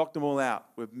 You've knocked them all out.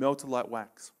 We've melted like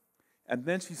wax. And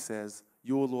then she says,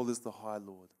 your Lord is the high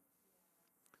Lord.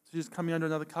 So she's coming under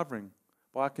another covering.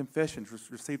 By confession, she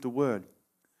received a word.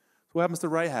 So what happens to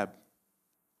Rahab?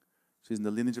 She's in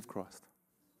the lineage of Christ.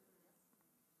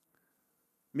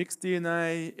 Mixed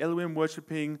DNA, Elohim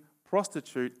worshipping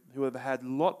prostitute who have had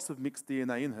lots of mixed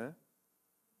DNA in her,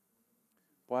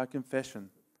 by confession,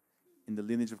 in the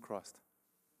lineage of Christ.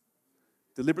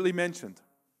 Deliberately mentioned.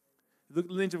 Look at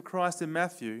the lineage of Christ in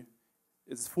Matthew.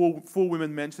 It's four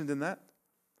women mentioned in that,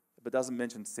 but it doesn't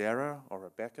mention Sarah or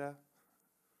Rebecca.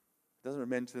 It doesn't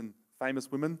mention famous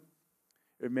women.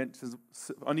 It mentions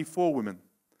only 4 women,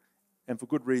 and for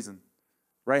good reason.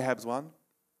 Rahab's one.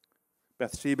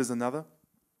 Bathsheba's another.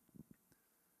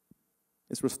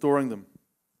 It's restoring them.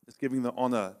 It's giving the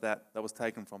honor that was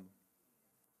taken from them.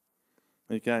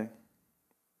 Okay. Can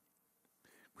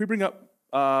we bring up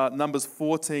Numbers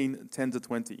 14, 10 to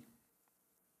 20?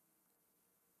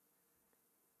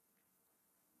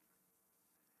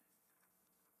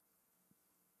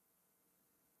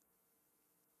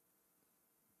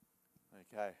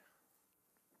 Okay.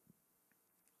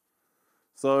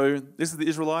 So this is the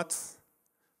Israelites.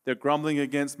 They're grumbling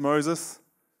against Moses.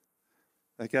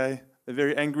 Okay. They're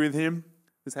very angry with him.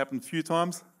 This happened a few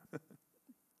times.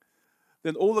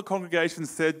 Then all the congregation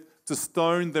said to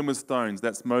stone them with stones.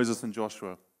 That's Moses and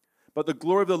Joshua. But the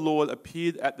glory of the Lord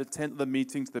appeared at the tent of the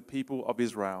meeting to the people of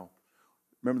Israel.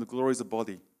 Remember, the glory is a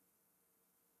body.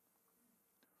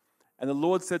 And the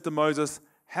Lord said to Moses,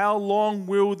 how long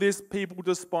will this people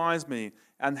despise me?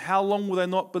 And how long will they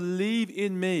not believe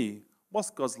in me? What's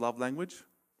God's love language?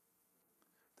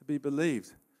 To be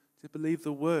believed. To believe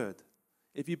the word.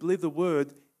 If you believe the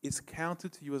word, it's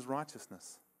counted to you as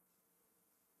righteousness.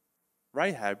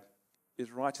 Rahab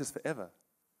is righteous forever.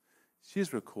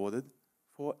 She's recorded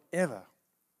forever.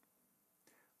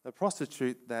 The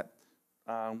prostitute that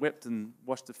wept and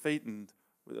washed the feet and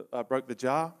broke the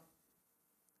jar,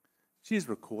 she's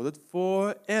recorded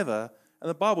forever. And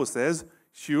the Bible says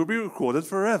she will be recorded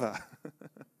forever.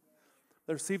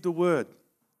 They received a word.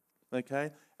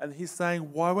 Okay? And he's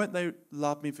saying, why won't they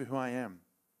love me for who I am?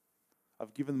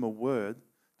 I've given them a word.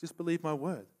 Just believe my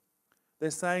word. They're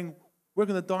saying, we're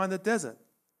going to die in the desert.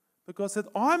 But God said,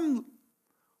 I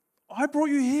brought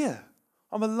you here.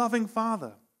 I'm a loving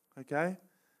father. Okay?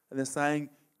 And they're saying,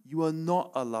 you are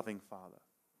not a loving father.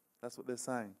 That's what they're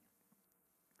saying.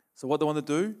 So what they want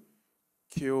to do?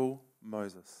 Kill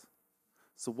Moses.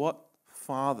 So what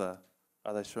father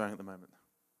are they showing at the moment?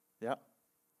 Yeah?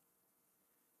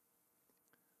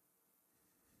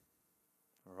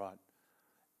 All right.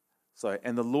 So,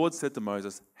 and the Lord said to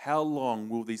Moses, how long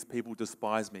will these people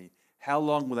despise me? How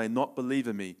long will they not believe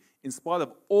in me? In spite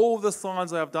of all the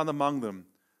signs I have done among them,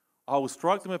 I will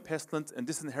strike them with pestilence and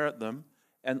disinherit them,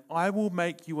 and I will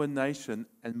make you a nation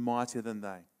and mightier than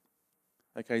they.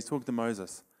 Okay, he's talking to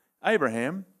Moses.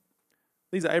 Abraham,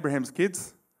 these are Abraham's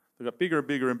kids. They've got bigger and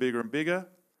bigger and bigger and bigger.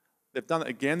 They've done it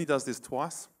again. He does this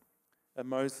twice.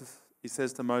 And he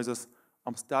says to Moses,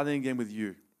 I'm starting again with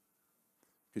you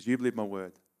because you believe my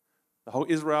word. The whole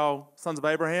Israel, sons of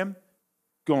Abraham,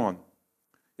 gone.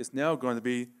 It's now going to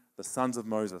be the sons of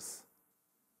Moses.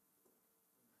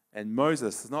 And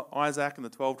Moses is not Isaac and the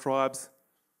 12 tribes.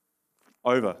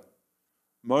 Over.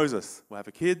 Moses will have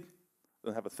a kid.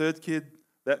 They'll have a third kid.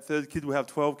 That third kid will have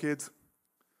 12 kids.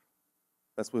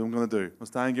 That's what I'm going to do. I'm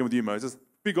starting again with you, Moses.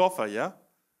 Big offer, yeah?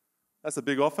 That's a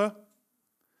big offer.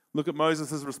 Look at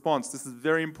Moses' response. This is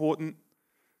very important.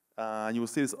 And you will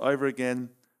see this over again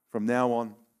from now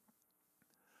on.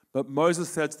 But Moses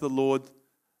said to the Lord,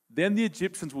 then the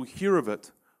Egyptians will hear of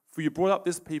it, for you brought up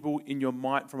this people in your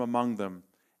might from among them,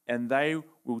 and they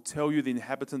will tell you the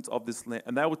inhabitants of this land,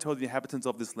 and they will tell the inhabitants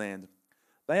of this land.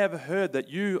 They have heard that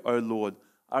you, O Lord,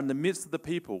 are in the midst of the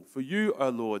people, for you, O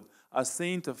Lord, are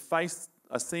seen face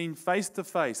to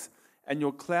face, and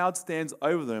your cloud stands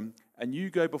over them, and you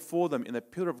go before them in a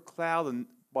pillar of cloud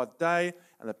by day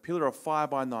and a pillar of fire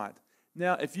by night.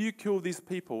 Now, if you kill these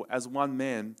people as one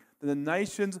man, then the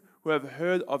nations who have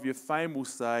heard of your fame will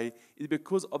say, it is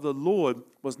because of the Lord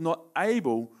was not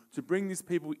able to bring these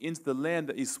people into the land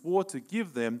that he swore to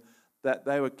give them, that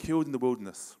they were killed in the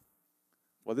wilderness.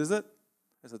 What is it?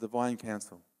 It's a divine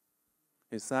counsel.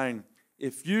 He's saying,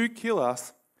 if you kill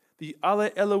us, the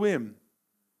other Elohim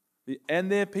and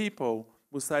their people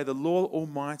will say the Lord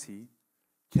Almighty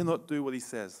cannot do what he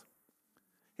says.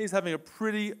 He's having a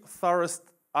pretty thorough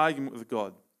argument with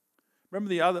God.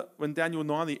 Remember when Daniel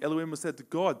 9, the Elohim was said to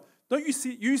God, don't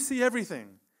you see everything,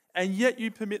 and yet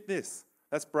you permit this.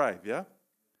 That's brave, yeah?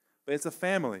 But it's a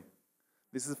family.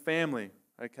 This is a family,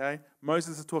 okay?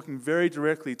 Moses is talking very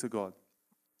directly to God.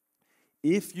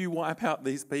 If you wipe out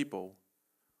these people,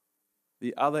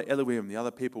 the other Elohim, the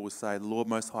other people will say, the Lord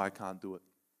Most High can't do it.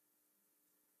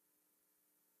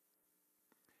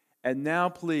 And now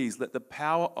please let the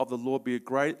power of the Lord be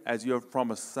great as you have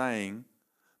promised, saying,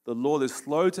 the Lord is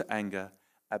slow to anger,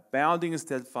 abounding in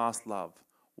steadfast love.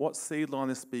 What seed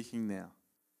line is speaking now?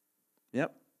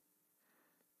 Yep.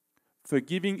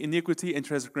 Forgiving iniquity and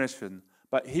transgression,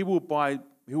 but he will by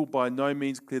no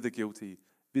means clear the guilty,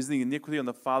 visiting iniquity on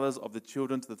the fathers of the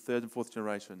children to the third and fourth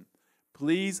generation.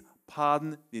 Please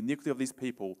pardon the iniquity of these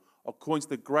people, according to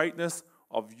the greatness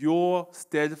of your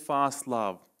steadfast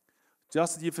love,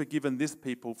 just as you've forgiven this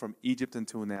people from Egypt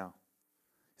until now.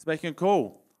 He's making a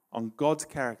call on God's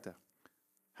character.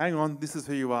 Hang on, this is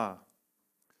who you are.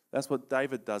 That's what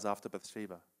David does after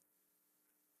Bathsheba.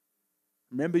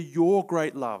 Remember your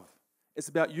great love. It's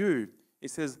about you. It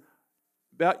says,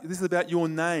 this is about your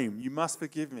name. You must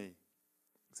forgive me.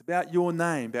 It's about your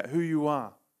name, about who you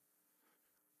are.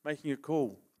 Making a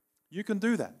call. You can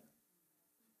do that.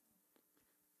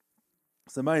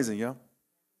 It's amazing, yeah?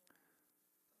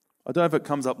 I don't know if it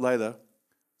comes up later.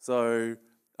 So,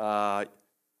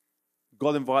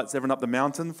 God invites everyone up the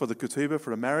mountain for the ketubah, for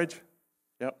the marriage.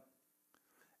 Yep.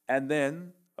 And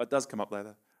then, it does come up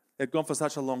later. They'd gone for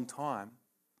such a long time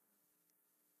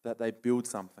that they build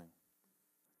something.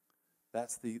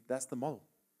 That's the model.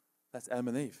 That's Adam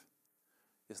and Eve.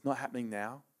 It's not happening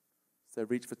now, so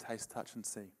reach for taste, touch, and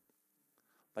see.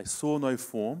 They saw no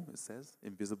form, it says,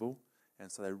 invisible,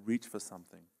 and so they reach for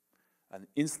something. And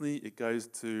instantly it goes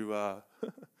to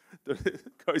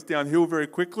it goes downhill very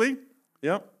quickly.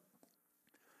 Yep.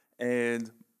 And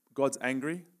God's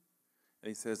angry, and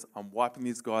he says, I'm wiping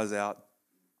these guys out.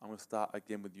 I'm going to start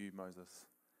again with you, Moses.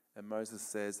 And Moses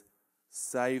says,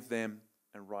 save them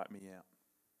and write me out.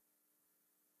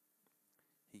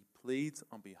 He pleads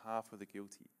on behalf of the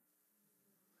guilty.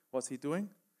 What's he doing?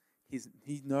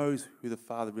 He knows who the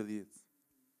Father really is.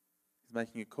 He's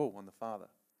making a call on the Father.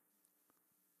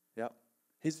 Yep.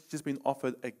 He's just been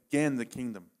offered again the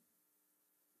kingdom.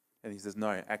 And he says,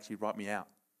 no, actually write me out,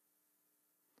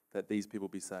 that these people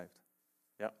be saved.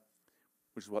 Yep.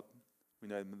 Which is what we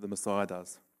know the Messiah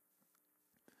does.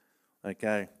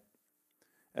 Okay.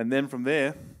 And then from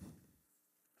there,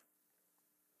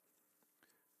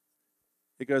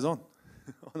 it goes on.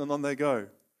 On and on they go.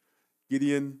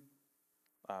 Gideon,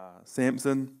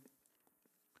 Samson.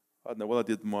 I don't know what I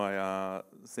did with my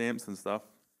Samson stuff.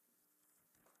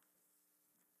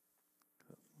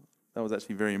 That was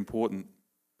actually very important,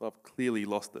 but I've clearly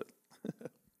lost it.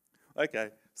 Okay,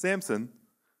 Samson,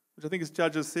 which I think is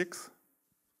Judges 6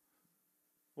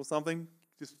 or something.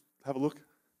 Just have a look.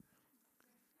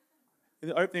 In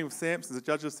the opening of Samson, is it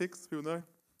Judges 6? People know?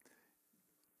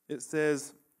 It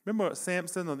says, remember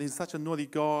Samson, and he's such a naughty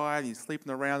guy, and he's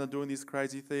sleeping around and doing these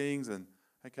crazy things, and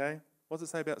okay, what does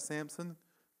it say about Samson?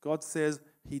 God says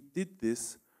he did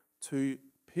this to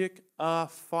pick a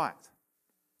fight.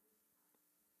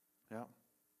 Yeah.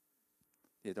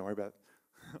 Yeah, don't worry about it.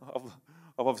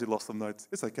 I've obviously lost some notes.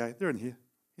 It's okay, they're in here.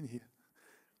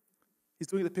 He's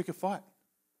doing it to pick a fight.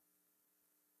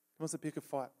 He wants to pick a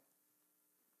fight.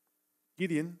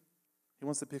 Gideon, he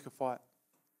wants to pick a fight.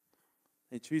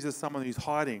 He chooses someone who's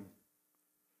hiding,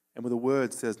 and with a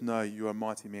word says, no, you are a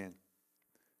mighty man.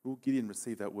 Will Gideon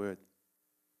receive that word?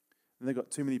 And they've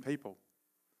got too many people.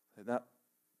 That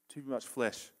too much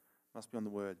flesh must be on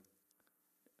the word.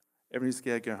 Everybody's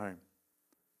scared, go home.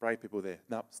 Brave people there.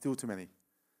 No, still too many.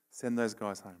 Send those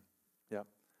guys home. Yeah,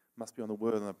 must be on the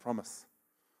word and the promise.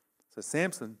 So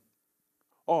Samson,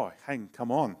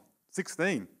 come on.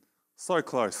 16, so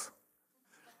close.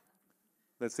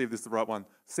 Let's see if this is the right one.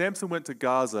 Samson went to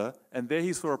Gaza, and there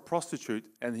he saw a prostitute,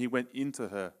 and he went into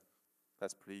her.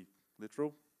 That's pretty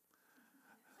literal.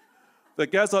 The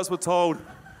Gazites were told,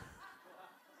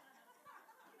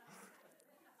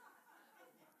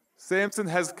 Samson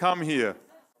has come here.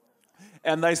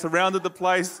 And they surrounded the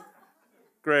place.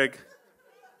 Greg,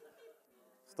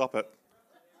 stop it.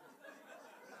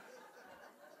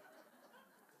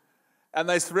 And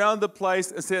they surrounded the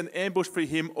place and set an ambush for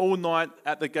him all night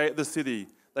at the gate of the city.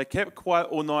 They kept quiet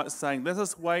all night, saying, let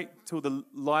us wait till the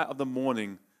light of the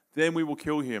morning, then we will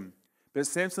kill him. But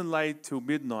Samson lay till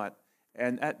midnight,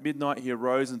 and at midnight he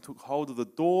arose and took hold of the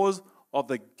doors of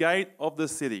the gate of the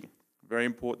city. Very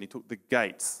important, he took the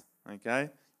gates, okay?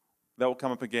 That will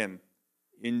come up again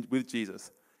with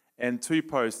Jesus. And 2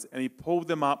 posts, and he pulled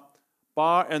them up,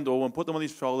 bar and all, and put them on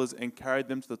his shoulders and carried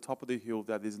them to the top of the hill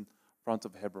that is in front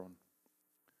of Hebron.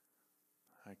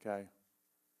 Okay.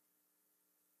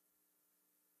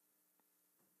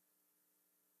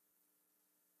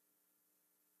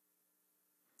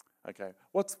 Okay.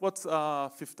 What's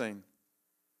 15?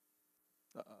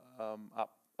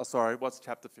 What's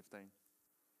chapter 15?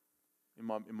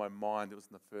 In my mind, it was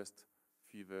in the first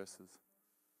few verses.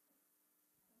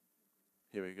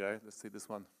 Here we go. Let's see this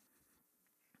one.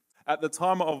 At the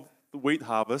time of the wheat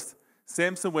harvest,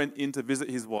 Samson went in to visit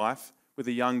his wife with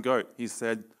a young goat. He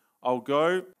said, I'll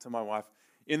go to my wife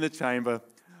in the chamber,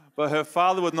 but her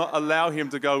father would not allow him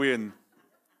to go in.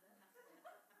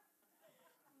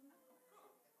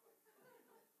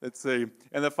 Let's see.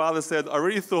 And the father said, I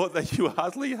really thought that you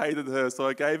heartily hated her, so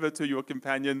I gave her to your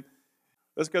companion.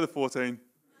 Let's go to 14.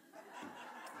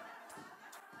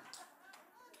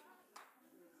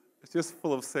 It's just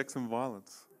full of sex and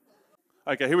violence.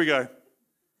 Okay, here we go.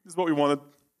 This is what we wanted.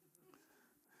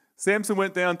 Samson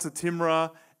went down to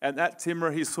Timrah, and at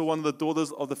Timrah he saw one of the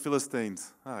daughters of the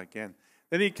Philistines. Again.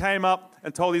 Then he came up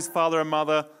and told his father and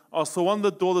mother, I saw one of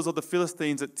the daughters of the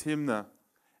Philistines at Timnah,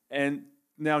 and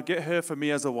now get her for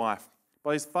me as a wife.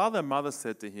 But his father and mother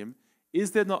said to him,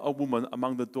 is there not a woman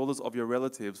among the daughters of your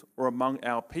relatives or among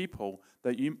our people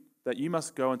that you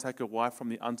must go and take a wife from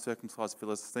the uncircumcised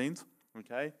Philistines?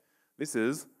 Okay,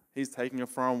 he's taking a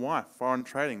foreign wife, foreign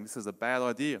trading. This is a bad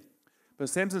idea. But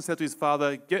Samson said to his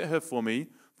father, get her for me,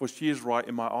 for she is right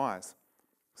in my eyes.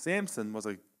 Samson was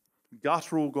a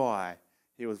guttural guy.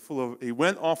 He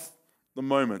went off the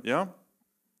moment, yeah?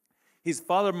 His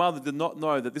father and mother did not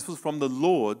know that this was from the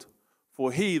Lord,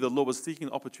 for the Lord, was seeking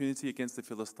an opportunity against the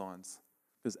Philistines.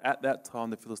 Because at that time,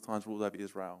 the Philistines ruled over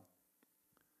Israel.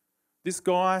 This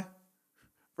guy,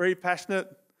 very passionate,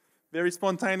 very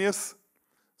spontaneous,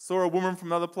 saw a woman from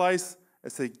another place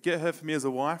and said, get her for me as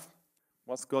a wife.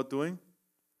 What's God doing?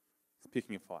 He's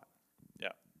picking a fight. Yeah.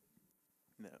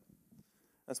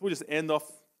 And so we'll just end off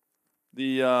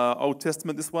the Old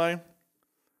Testament this way.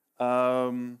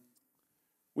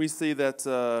 We see that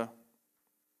here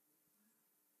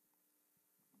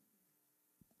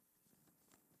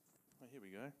we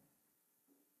go.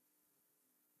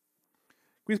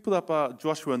 Please put up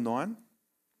Joshua 9.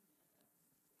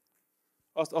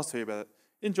 I'll tell you about it.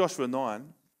 In Joshua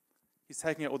 9, he's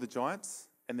taking out all the giants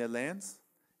and their lands.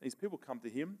 And these people come to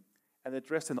him, and they're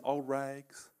dressed in old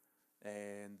rags,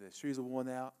 and their shoes are worn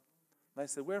out. And they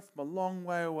said, we're from a long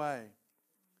way away.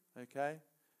 Okay?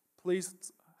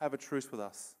 Please have a truce with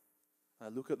us. And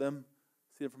I look at them,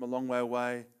 see them from a long way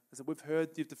away. They said, we've heard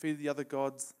you've defeated the other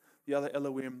gods, the other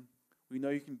Elohim. We know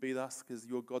you can beat us because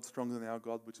your God's stronger than our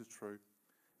God, which is true.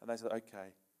 And they said,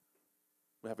 okay,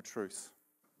 we have a truce.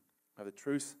 We have a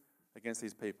truce against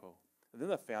these people. And then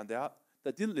they found out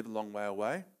they didn't live a long way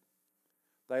away.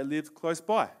 They lived close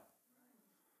by.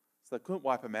 So they couldn't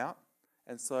wipe them out.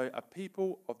 And so a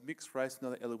people of mixed race,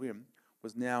 another Elohim,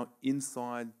 was now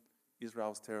inside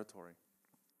Israel's territory.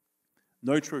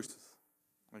 No truces.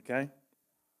 Okay?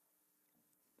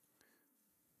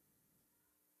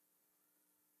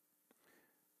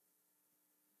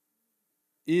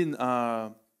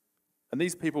 And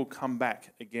these people come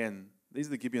back again. These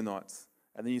are the Gibeonites.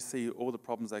 And then you see all the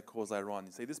problems they cause later on.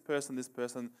 You see this person,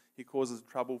 he causes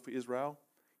trouble for Israel.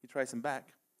 You trace him back.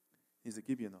 He's a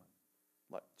Gibeonite,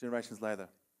 like generations later.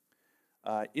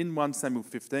 In 1 Samuel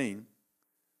 15,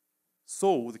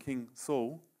 Saul, the king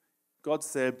Saul, God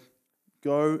said,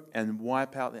 go and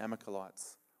wipe out the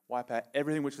Amalekites. Wipe out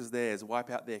everything which is theirs. Wipe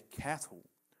out their cattle.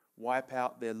 Wipe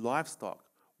out their livestock.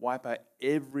 Wipe out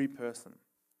every person.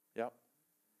 Yep.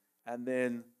 And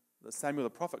then Samuel the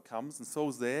prophet comes, and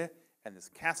Saul's there, and there's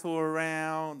cattle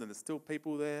around, and there's still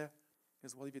people there. He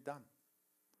says, what have you done?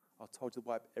 I told you to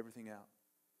wipe everything out.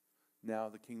 Now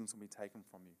the kingdom's going to be taken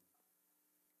from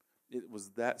you. It was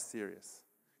that serious.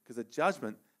 Because a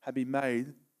judgment had been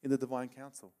made in the divine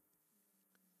council.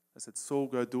 I said, Saul,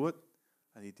 go do it.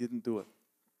 And he didn't do it.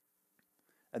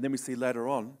 And then we see later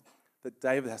on that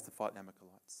David has to fight the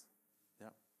Amalekites. Yeah.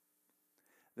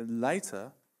 Then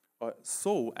later,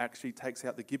 Saul actually takes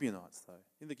out the Gibeonites, though.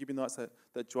 In the Gibeonites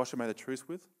that Joshua made a truce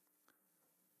with,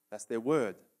 that's their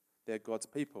word. They're God's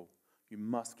people. You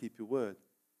must keep your word.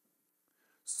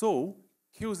 Saul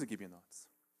kills the Gibeonites.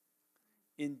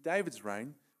 In David's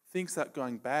reign, things start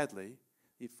going badly.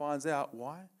 He finds out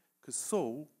why. Because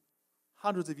Saul,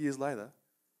 hundreds of years later,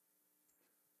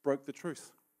 broke the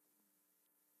truce.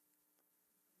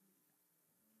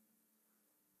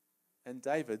 And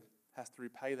David has to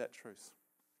repay that truce,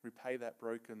 repay that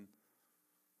broken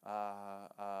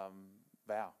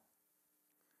vow.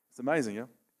 It's amazing, yeah?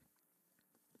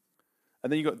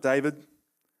 And then you got David, then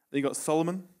you got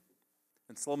Solomon,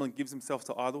 and Solomon gives himself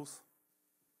to idols.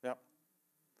 Yep.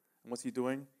 And what's he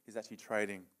doing? He's actually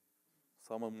trading.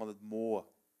 Solomon wanted more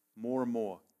and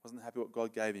more. Wasn't happy what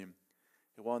God gave him.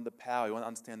 He wanted the power. He wanted to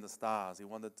understand the stars. He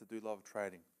wanted to do a lot of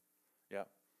trading. Yeah.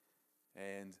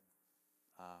 And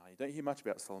you don't hear much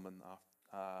about Solomon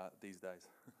these days.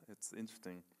 It's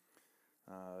interesting.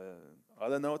 I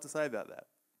don't know what to say about that.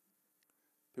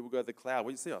 People go to the cloud.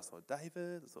 What do you see? I saw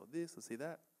David. I saw this. I see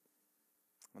that.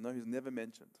 I know he's never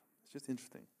mentioned. It's just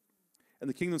interesting. And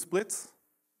the kingdom splits.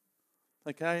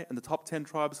 Okay. And the top 10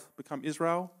 tribes become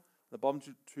Israel. The bottom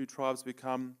 2 tribes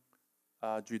become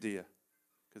Judea,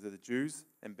 because they're the Jews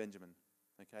and Benjamin.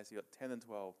 Okay, so you got 10 and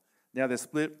 12. Now they're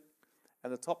split,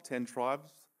 and the top 10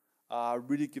 tribes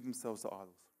really give themselves to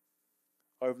idols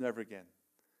over and over again.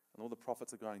 And all the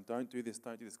prophets are going, don't do this,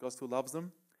 don't do this. God still loves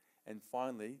them, and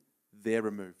finally, they're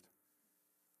removed.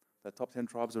 The top 10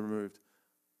 tribes are removed.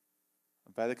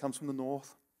 Vader comes from the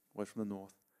north, away from the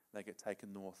north. They get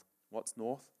taken north. What's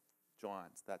north?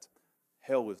 Giants. That's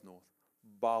hell is north.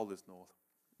 Baal is north.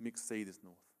 Mixed seed is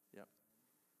north. Yep.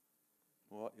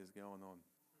 What is going on?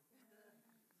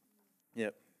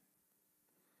 Yep.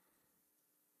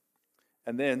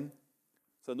 And then,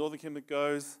 so the northern kingdom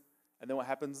goes, and then what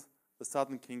happens? The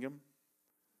southern kingdom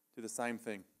do the same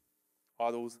thing.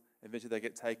 Idols, eventually they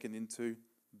get taken into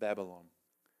Babylon,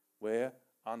 where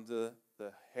under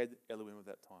the head Elohim of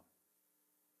that time.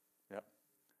 Yep.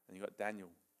 And you got Daniel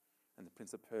and the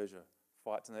prince of Persia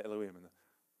fights in the Elohim, and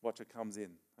watch it comes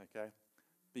in, okay?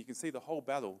 But you can see the whole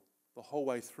battle, the whole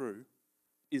way through,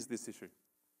 is this issue.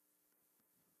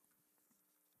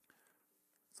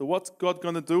 So what's God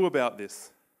going to do about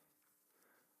this?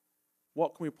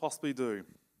 What can we possibly do?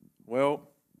 Well,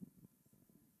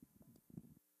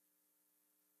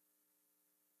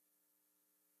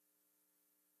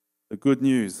 the good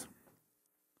news.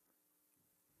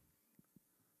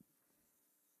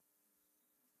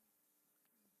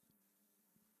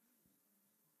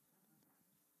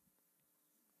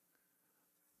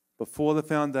 Before the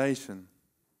foundation,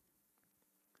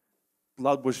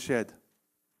 blood was shed.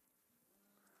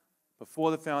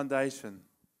 Before the foundation,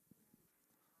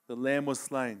 the Lamb was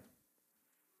slain.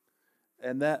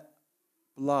 And that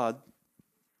blood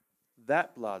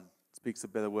speaks a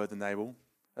better word than Abel,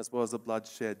 as well as the blood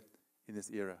shed in this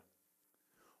era.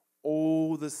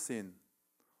 All the sin,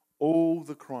 all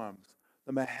the crimes,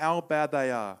 no matter how bad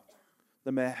they are,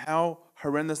 no matter how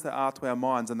horrendous they are to our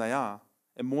minds, and they are,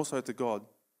 and more so to God,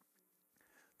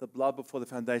 the blood before the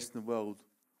foundation of the world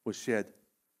was shed.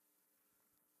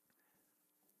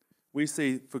 We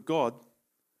see for God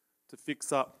to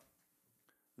fix up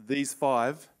these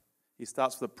five, he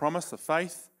starts with a promise of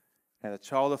faith and a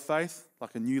child of faith,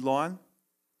 like a new line.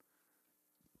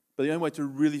 But the only way to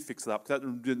really fix it up, because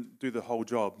that didn't do the whole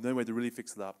job, the only way to really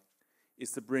fix it up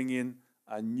is to bring in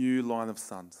a new line of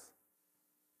sons.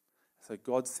 So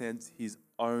God sends his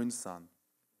own son,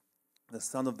 the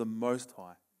Son of the Most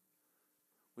High,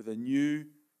 with a new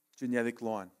genetic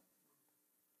line.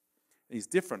 And he's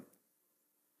different.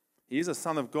 He is a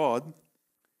son of God.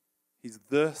 He's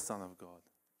the Son of God.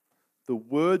 The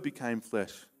Word became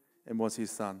flesh and was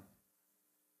his son.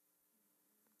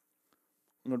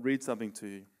 I'm going to read something to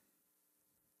you.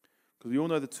 Because we all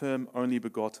know the term only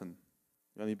begotten.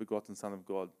 The only begotten Son of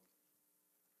God.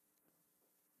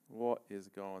 What is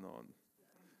going on?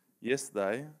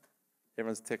 Yesterday,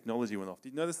 everyone's technology went off.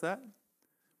 Did you notice that?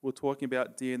 We were talking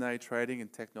about DNA trading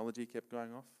and technology kept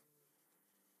going off.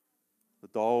 The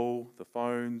doll, the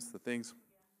phones, the things.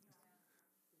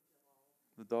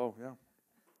 The doll,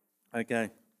 yeah. Okay.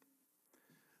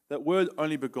 That word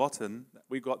only begotten,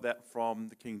 we got that from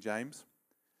the King James.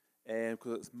 And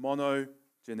because it's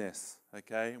monogenes,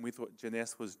 okay? And we thought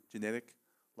genes was genetic,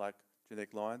 like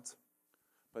genetic lines.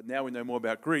 But now we know more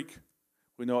about Greek.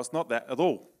 We know it's not that at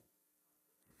all.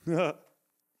 In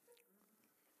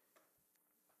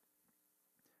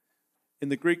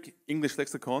the Greek English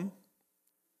lexicon,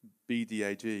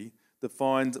 BDAG,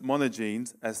 defines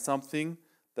monogenes as something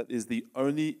that is the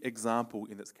only example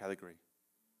in its category.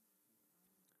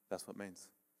 That's what it means.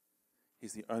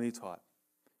 He's the only type.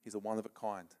 He's a one of a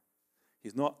kind.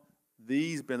 He's not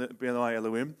these Benai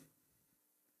Elohim.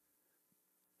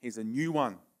 He's a new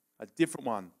one, a different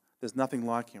one. There's nothing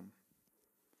like him.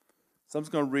 So I'm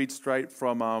just going to read straight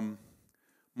from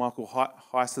Michael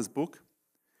Heisler's book.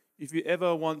 If you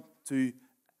ever want to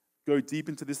go deep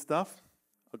into this stuff,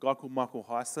 a guy called Michael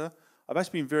Heisler, I've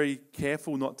actually been very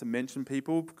careful not to mention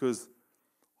people because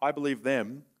I believe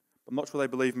them, but I'm not sure they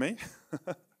believe me.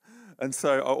 And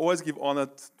so I always give honor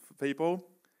to people.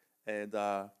 And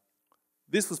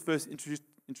this was first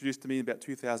introduced to me in about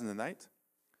 2008.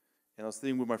 And I was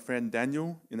sitting with my friend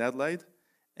Daniel in Adelaide,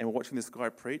 and we're watching this guy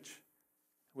preach.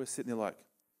 We're sitting there like,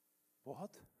 what?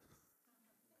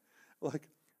 Like,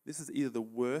 this is either the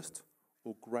worst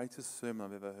or greatest sermon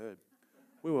I've ever heard.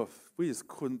 We just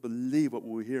couldn't believe what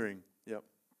we were hearing. Yep.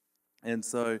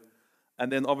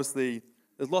 And then obviously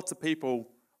there's lots of people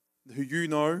who you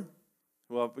know,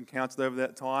 who I've encountered over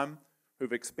that time,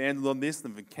 who've expanded on this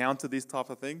and have encountered these types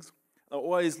of things. I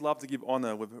always love to give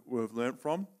honor where we've learned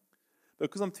from. But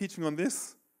because I'm teaching on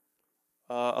this,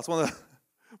 I just want to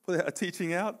put a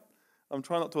teaching out. I'm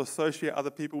trying not to associate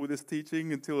other people with this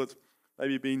teaching until it's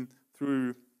maybe been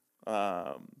through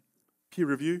peer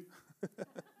review.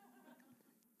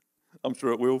 I'm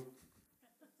sure it will.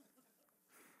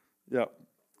 Yeah.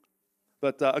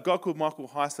 But a guy called Michael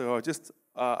Heisler,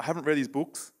 I haven't read his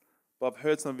books, but I've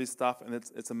heard some of his stuff, and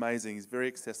it's amazing. He's very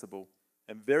accessible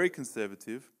and very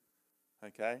conservative.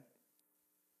 Okay.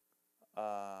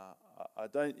 I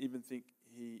don't even think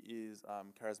he is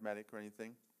charismatic or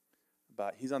anything,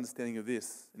 but his understanding of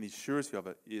this and his surety of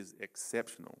it is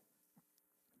exceptional.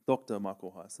 Dr.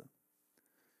 Michael Heisler.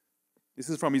 This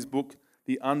is from his book,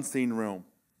 The Unseen Realm,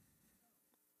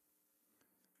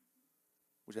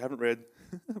 which I haven't read,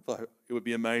 but it would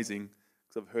be amazing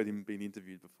because I've heard him being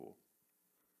interviewed before.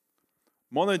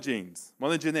 Monogenes,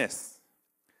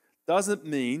 doesn't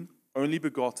mean only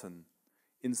begotten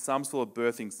in some sort of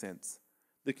birthing sense.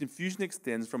 The confusion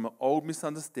extends from an old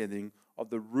misunderstanding of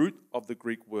the root of the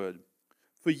Greek word.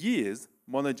 For years,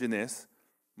 monogenes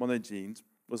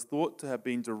was thought to have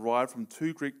been derived from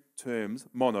two Greek terms,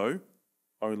 mono,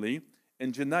 only,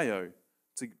 and geneo,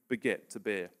 to beget, to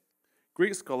bear.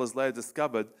 Greek scholars later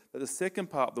discovered that the second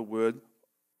part of the word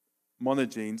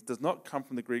monogenes does not come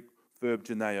from the Greek verb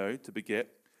geneo, to beget,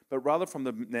 but rather from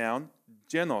the noun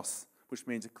genos, which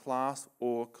means a class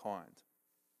or kind.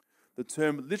 The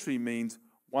term literally means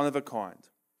one of a kind,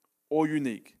 or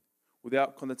unique,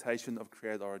 without connotation of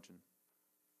created origin.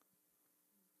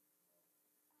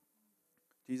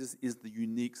 Jesus is the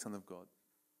unique Son of God,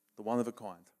 the one of a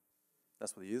kind.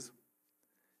 That's what he is.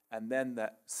 And then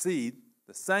that seed,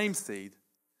 the same seed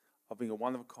of being a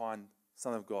one of a kind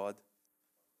Son of God,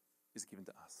 is given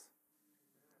to us.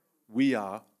 We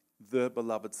are the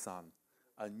beloved Son,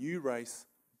 a new race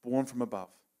born from above,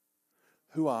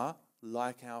 who are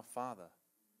like our Father.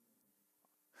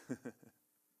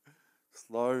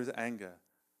 Slow to anger,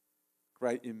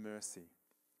 great in mercy,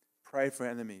 pray for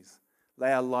enemies,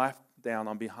 lay our life down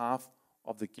on behalf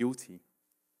of the guilty.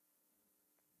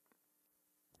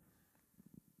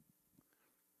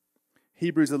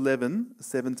 Hebrews 11,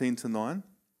 17 to 9.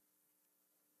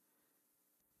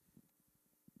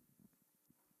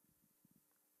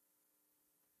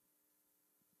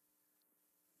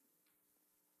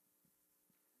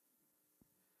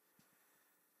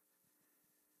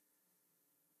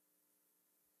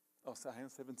 Oh, so hang on,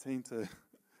 17 to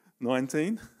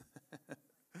 19.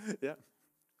 Yeah.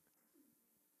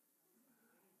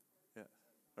 Yeah.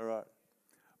 All right.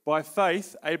 By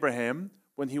faith, Abraham,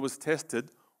 when he was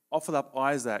tested, offered up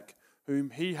Isaac,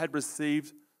 whom he had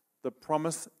received the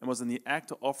promise and was in the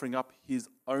act of offering up his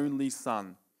only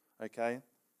son. Okay?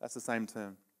 That's the same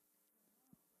term.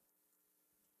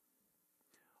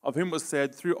 Of whom it was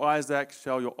said, through Isaac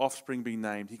shall your offspring be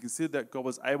named. He considered that God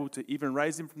was able to even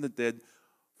raise him from the dead,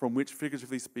 from which,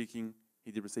 figuratively speaking,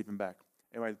 he did receive him back.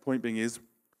 Anyway, the point being is,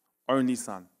 only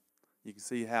son. You can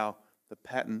see how the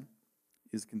pattern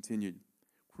is continued.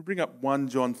 We'll bring up 1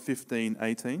 John 15,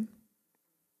 18.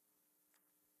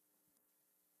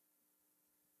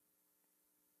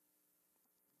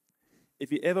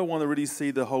 If you ever want to really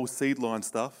see the whole seed line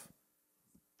stuff,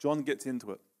 John gets into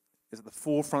it. It's at the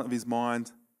forefront of his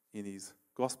mind in his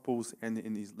Gospels and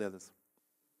in his letters.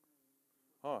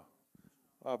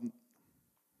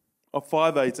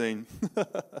 5:18.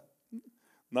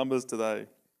 Numbers today.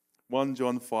 1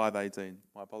 John 5:18.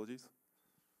 My apologies.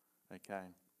 Okay.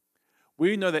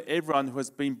 We know that everyone who has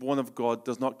been born of God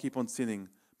does not keep on sinning,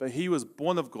 but he who is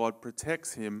born of God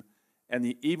protects him, and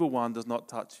the evil one does not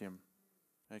touch him.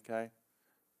 Okay?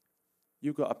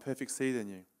 You've got a perfect seed in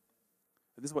you.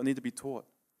 But this is what needs to be taught.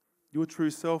 Your true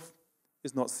self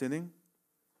is not sinning.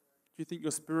 Do you think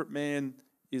your spirit man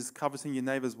is coveting your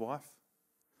neighbor's wife?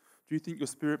 Do you think your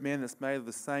spirit man that's made of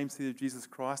the same seed of Jesus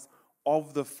Christ,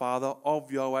 of the Father,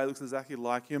 of Yahweh, looks exactly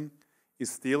like him,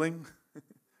 is stealing,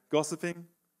 gossiping,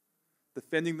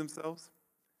 defending themselves?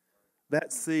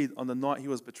 That seed, on the night he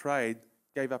was betrayed,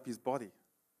 gave up his body.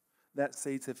 That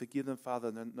seed said, forgive them,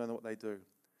 Father, no know what they do.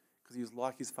 Because he was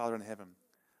like his Father in heaven.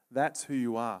 That's who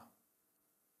you are.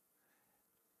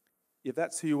 If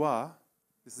that's who you are,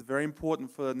 this is very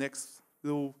important for the next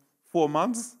little 4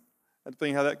 months, and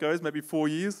depending how that goes, maybe 4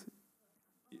 years.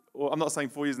 Or I'm not saying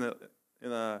 4 years in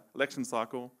an election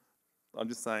cycle. I'm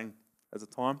just saying as a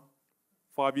time.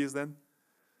 5 years then.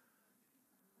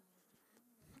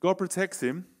 God protects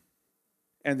him,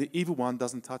 and the evil one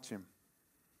doesn't touch him.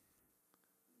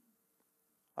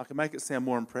 I can make it sound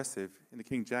more impressive. In the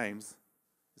King James,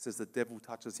 it says the devil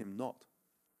touches him not.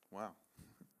 Wow.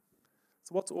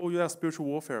 So what's all your spiritual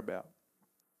warfare about?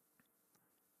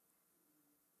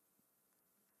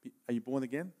 Are you born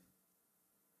again?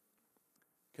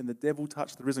 Can the devil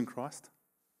touch the risen Christ?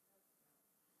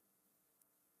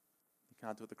 You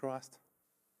can't do it to Christ.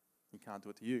 You can't do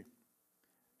it to you.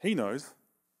 He knows.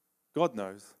 God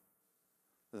knows.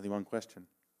 There's only one question.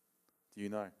 Do you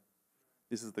know?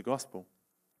 This is the gospel.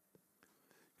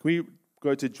 Can we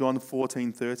go to John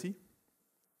 14:30?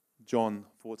 John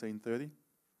 14:30.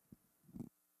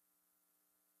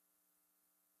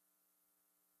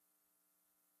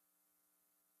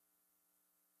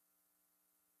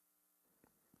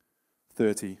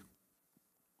 30.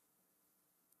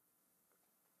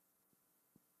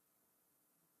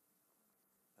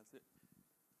 That's it.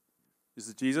 This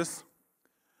is Jesus.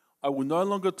 I will no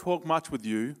longer talk much with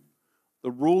you. The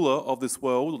ruler of this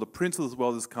world, or the prince of this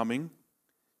world, is coming.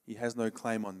 He has no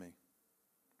claim on me.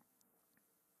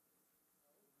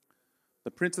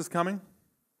 The prince is coming.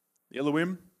 The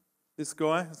Elohim, this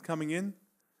guy is coming in.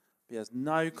 He has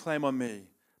no claim on me.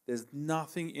 There's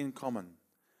nothing in common.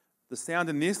 The sound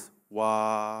in this,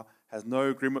 wah, has no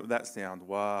agreement with that sound.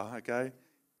 Wah, okay?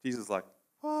 Jesus is like,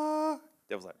 wah,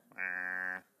 Devil's like,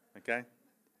 okay?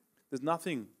 There's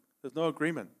no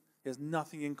agreement. There's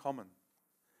nothing in common.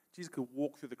 Jesus could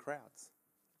walk through the crowds.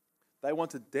 They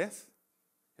wanted death,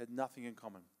 he had nothing in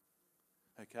common.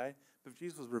 Okay? But if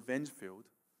Jesus was revenge-filled,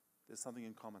 there's something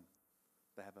in common.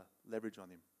 They have a leverage on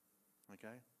him.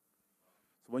 Okay?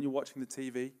 So when you're watching the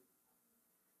TV, you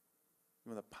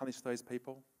want to punish those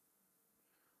people,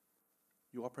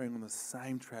 you're operating on the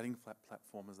same trading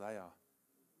platform as they are.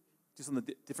 Just on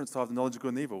the different side of the knowledge of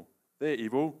good and evil. They're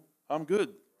evil, I'm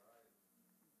good.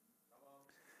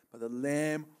 But the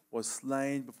Lamb was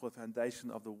slain before the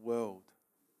foundation of the world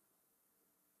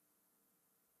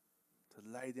to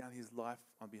lay down his life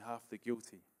on behalf of the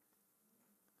guilty.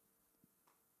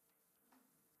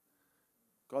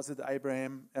 God said to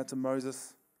Abraham and to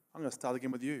Moses, I'm going to start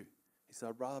again with you. He said,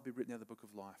 I'd rather be written out of the book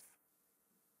of life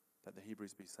that the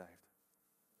Hebrews be saved.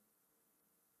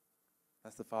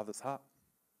 That's the Father's heart.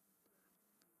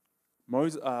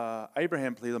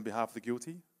 Abraham pleaded on behalf of the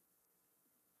guilty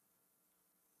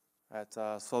at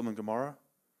Sodom and Gomorrah.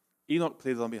 Enoch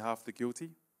pleaded on behalf of the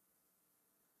guilty.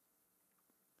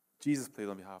 Jesus pleaded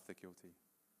on behalf of the guilty.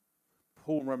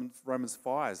 Paul in Romans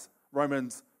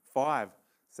 5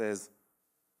 says,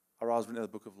 I'd rather written in the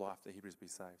book of life that Hebrews be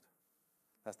saved.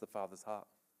 That's the Father's heart.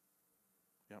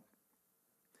 Yep.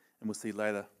 And we'll see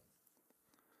later.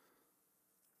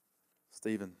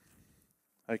 Stephen.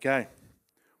 Okay.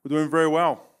 We're doing very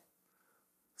well.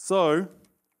 So,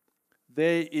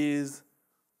 there is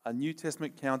a New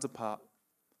Testament counterpart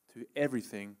to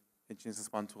everything in Genesis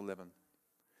 1 to 11.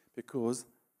 Because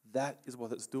that is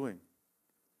what it's doing.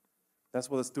 That's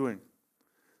what it's doing.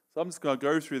 So I'm just going to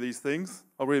go through these things.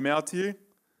 I'll read them out to you.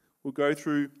 We'll go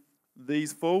through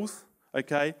these falls,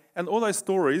 okay? And all those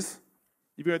stories,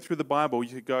 if you go through the Bible,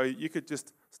 you could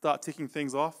just start ticking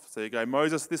things off. So you go,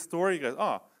 Moses, this story, you go,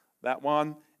 oh, that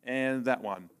one and that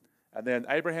one. And then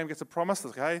Abraham gets a promise,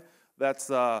 okay? That's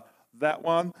that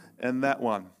one and that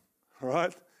one, all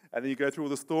right? And then you go through all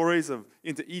the stories of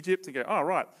into Egypt and go, oh,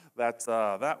 right, that's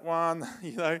that one,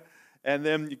 you know. And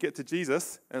then you get to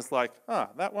Jesus, and it's like,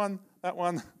 that one, that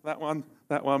one, that one,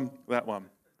 that one, that one.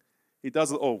 He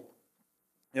does it all.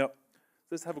 Yep.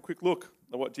 Let's have a quick look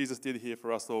at what Jesus did here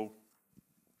for us all.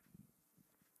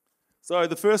 So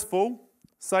the first fall,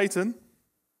 Satan.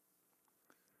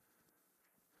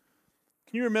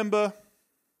 Can you remember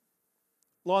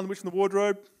Lion, the Witch, and the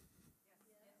Wardrobe?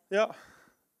 Yeah.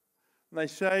 And they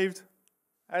shaved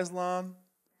Aslan,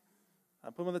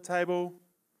 and put him on the table,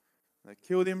 and they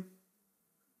killed him,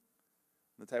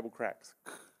 and the table cracks.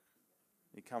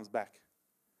 He comes back.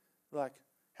 Like,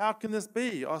 how can this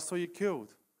be? I saw you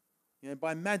killed.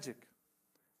 By magic.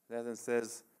 And then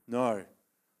says, no,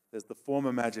 there's the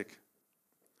former magic.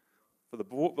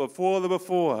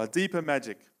 Before, a deeper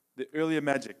magic, the earlier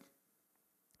magic.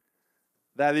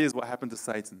 That is what happened to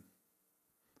Satan.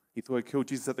 He thought he killed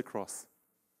Jesus at the cross.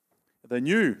 If they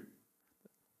knew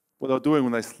what they were doing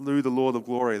when they slew the Lord of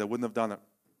glory, they wouldn't have done it.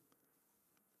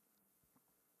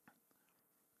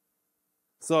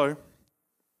 So,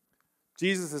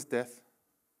 Jesus' death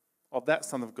of that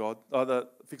Son of God, that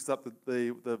fixed up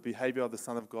the behavior of the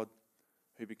Son of God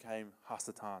who became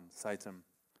Hasatan, Satan.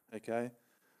 Okay?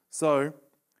 So,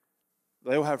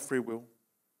 they all have free will.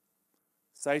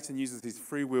 Satan uses his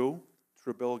free will to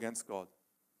rebel against God.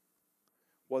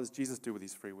 What does Jesus do with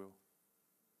his free will?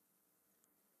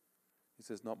 He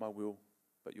says, not my will,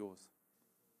 but yours.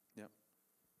 Yep.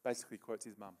 Basically quotes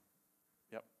his mum.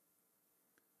 Yep.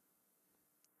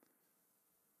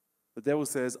 The devil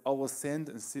says, I will ascend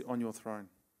and sit on your throne.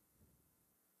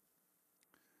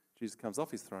 Jesus comes off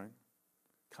his throne,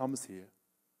 comes here,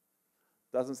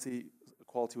 doesn't see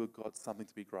equality with God something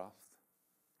to be grasped,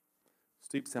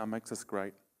 stoops down, makes us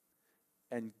great,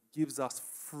 and gives us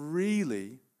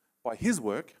freely, by his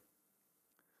work,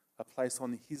 a place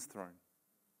on his throne.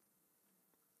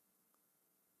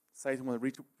 Satan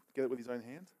wanted to get it with his own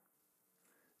hand.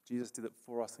 Jesus did it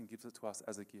for us and gives it to us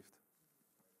as a gift.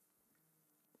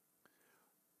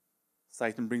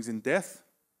 Satan brings in death.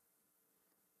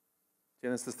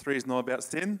 Genesis 3 is not about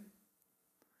sin.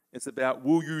 It's about,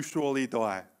 will you surely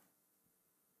die?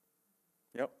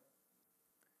 Yep.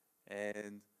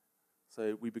 And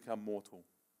so we become mortal.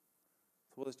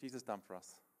 So what has Jesus done for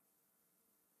us?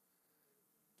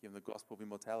 Given the gospel of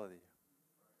immortality.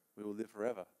 We will live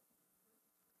forever.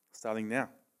 Starting now.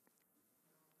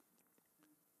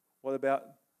 What about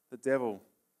the devil?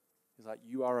 He's like,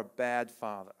 you are a bad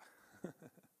father.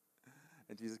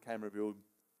 And Jesus came and revealed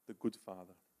the good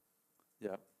Father.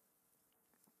 Yeah.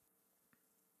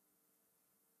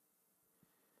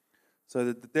 So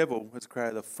the devil has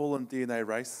created a fallen DNA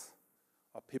race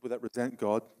of people that resent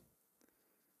God,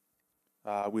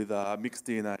 with mixed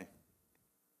DNA.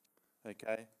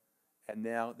 Okay? And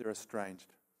now they're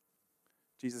estranged.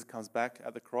 Jesus comes back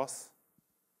at the cross.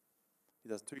 He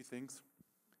does two things.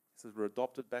 He says we're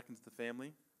adopted back into the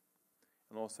family.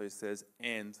 And also he says,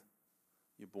 and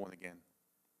you're born again.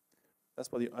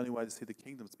 That's why the only way to see the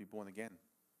kingdom is to be born again.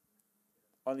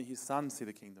 Only his sons see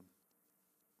the kingdom.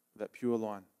 That pure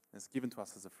line. And it's given to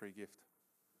us as a free gift.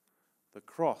 The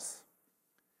cross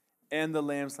and the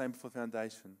lamb slain before the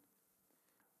foundation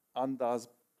undoes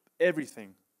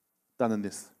everything done in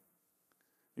this.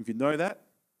 If you know that,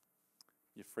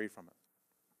 you're free from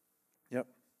it. Yep.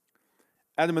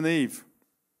 Adam and Eve.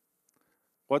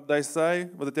 What did they say?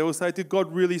 What did the devil say? Did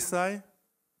God really say?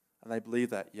 And they believe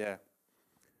that, yeah.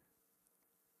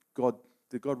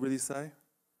 Did God really say?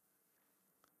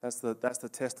 That's the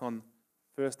test on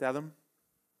first Adam.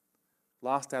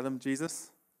 Last Adam,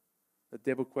 Jesus. The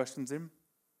devil questions him.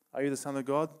 Are you the Son of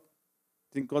God?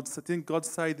 Didn't God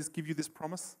say this, give you this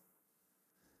promise?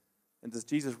 And does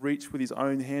Jesus reach with his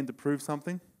own hand to prove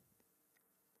something?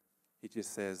 He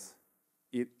just says,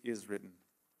 it is written.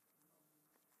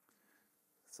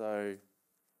 So,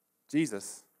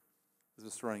 Jesus is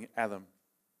destroying Adam,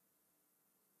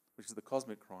 which is the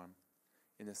cosmic crime,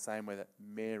 in the same way that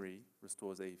Mary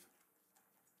restores Eve.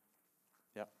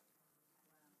 Yep.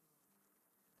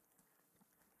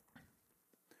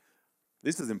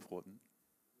 This is important.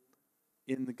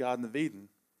 In the Garden of Eden,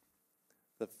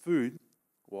 the food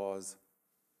was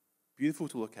beautiful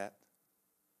to look at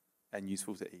and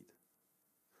useful to eat.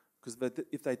 Because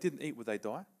if they didn't eat, would they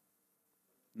die?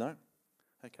 No.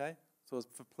 Okay? So it's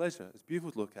for pleasure. It's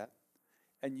beautiful to look at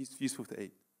and useful to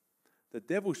eat. The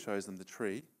devil shows them the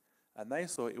tree, and they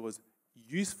saw it was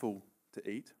useful to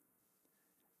eat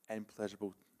and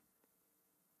pleasurable.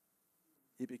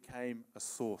 It became a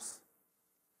source.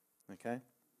 Okay?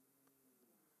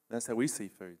 That's how we see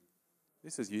food.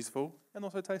 This is useful and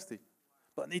also tasty.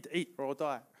 But I need to eat or I'll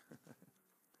die.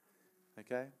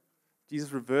 Okay?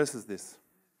 Jesus reverses this.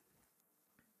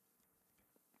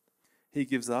 He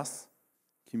gives us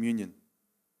communion.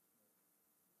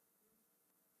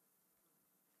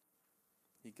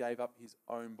 He gave up his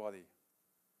own body.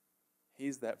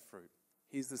 Here's that fruit.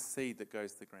 Here's the seed that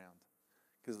goes to the ground.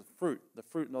 Because the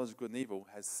fruit knowledge of good and evil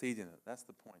has seed in it. That's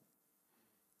the point.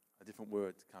 A different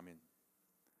word to come in.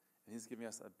 And he's giving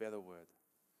us a better word.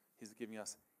 He's giving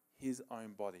us his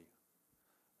own body.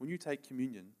 When you take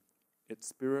communion, it's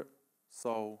spirit,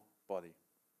 soul, body.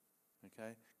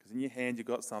 Okay? Because in your hand you've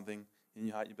got something, in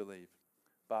your heart you believe.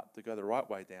 But to go the right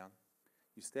way down,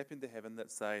 you step into heaven,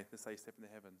 let's say you step into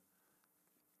heaven.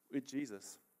 With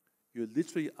Jesus, you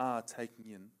literally are taking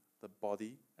in the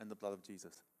body and the blood of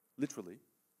Jesus. Literally.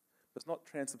 But it's not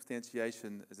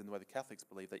transubstantiation as in the way the Catholics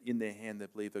believe, that in their hand they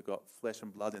believe they've got flesh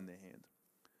and blood in their hand.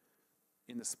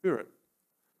 In the spirit,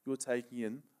 you're taking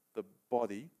in the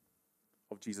body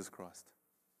of Jesus Christ.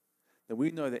 Now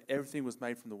we know that everything was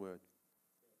made from the Word.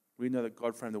 We know that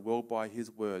God framed the world by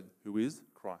his Word, who is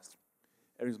Christ.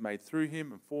 Everything's made through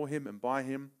him and for him and by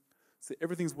him. So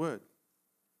everything's Word.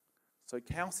 So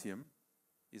calcium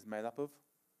is made up of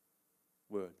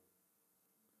Word.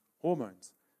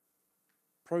 Hormones,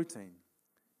 protein,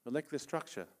 molecular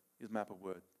structure is made up of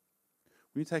Word.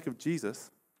 When you take of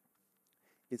Jesus,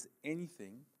 it's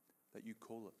anything that you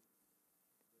call it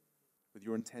with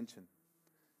your intention.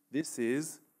 This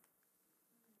is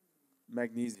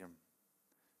magnesium.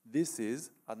 This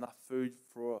is enough food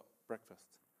for breakfast.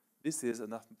 This is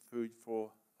enough food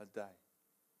for a day.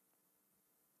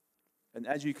 And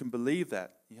as you can believe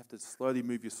that, you have to slowly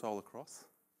move your soul across,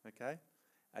 okay?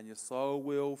 And your soul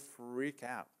will freak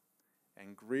out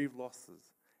and grieve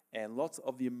losses. And lots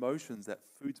of the emotions that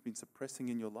food's been suppressing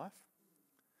in your life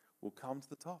will come to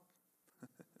the top.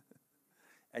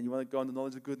 And you want to go into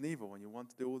knowledge of good and evil, and you want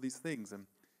to do all these things. And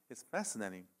it's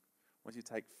fascinating once you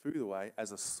take food away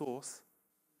as a source,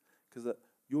 because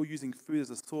you're using food as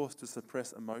a source to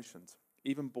suppress emotions,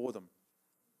 even boredom.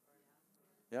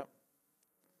 Yep.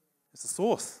 It's a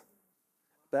source.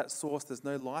 That source, there's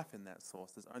no life in that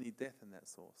source. There's only death in that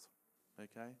source.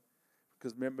 Okay?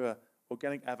 Because remember,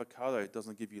 organic avocado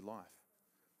doesn't give you life.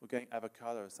 Organic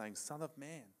avocado is saying, Son of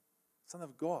man, Son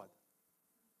of God,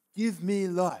 give me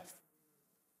life.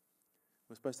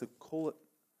 We're supposed to call it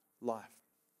life.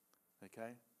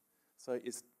 Okay? So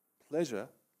it's pleasure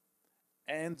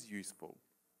and useful,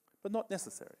 but not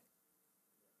necessary.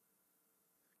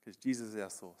 Because Jesus is our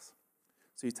source.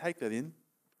 So you take that in.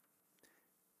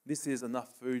 This is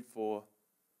enough food for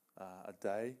a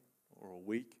day or a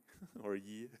week or a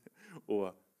year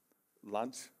or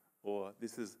lunch, or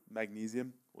this is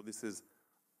magnesium, or this is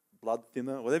blood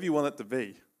thinner, whatever you want it to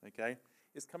be, okay?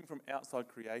 It's coming from outside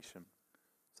creation.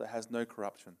 So it has no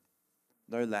corruption,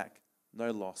 no lack,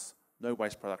 no loss, no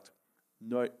waste product,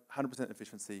 no 100%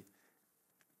 efficiency.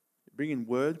 You bring in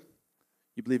word,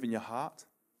 you believe in your heart,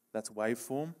 that's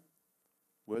waveform,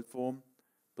 word form,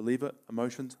 believe it,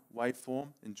 emotions, waveform,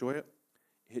 enjoy it.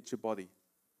 It hits your body,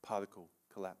 particle,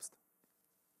 collapsed.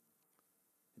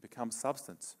 It becomes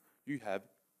substance. You have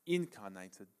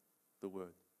incarnated the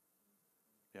word.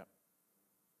 Yeah.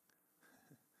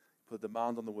 Put a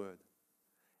demand on the word.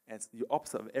 And it's the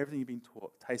opposite of everything you've been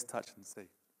taught. Taste, touch, and see.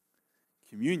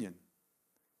 Communion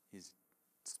is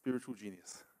spiritual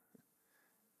genius.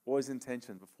 Always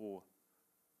intention before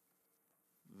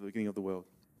the beginning of the world.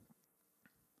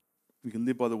 We can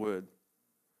live by the word.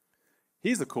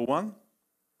 Here's a cool one.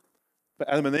 For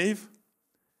Adam and Eve,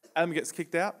 Adam gets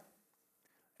kicked out.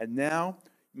 And now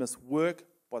you must work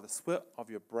by the sweat of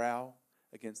your brow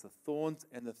against the thorns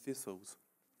and the thistles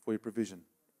for your provision.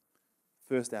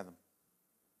 First Adam.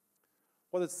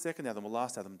 What did second Adam or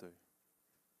last Adam do?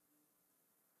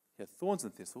 He had thorns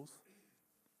and thistles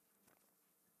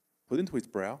put into his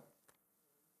brow.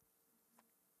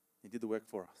 He did the work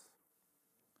for us.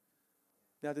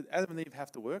 Now, did Adam and Eve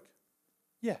have to work?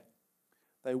 Yeah.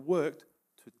 They worked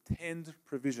to tend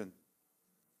provision,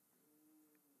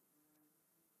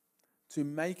 to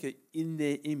make it in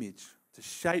their image, to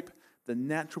shape the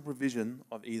natural provision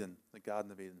of Eden, the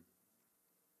Garden of Eden.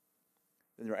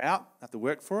 Then they're out, have to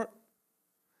work for it,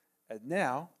 and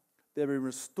now they're being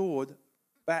restored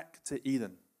back to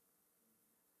Eden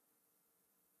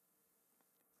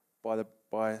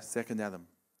by second Adam,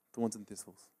 thorns and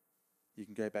thistles. You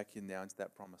can go back in now into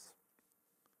that promise.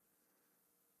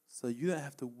 So you don't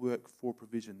have to work for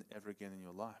provision ever again in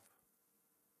your life.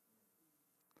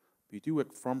 But you do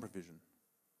work from provision.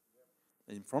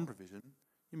 And from provision,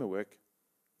 you may work,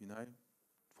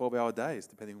 12-hour days,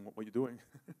 depending on what you're doing.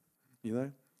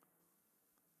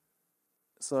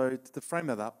 So to frame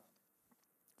that up,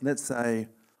 let's say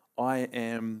I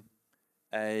am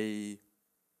a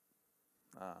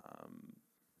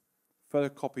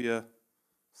photocopier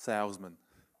salesman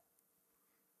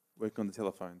working on the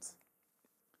telephones.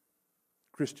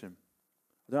 Christian.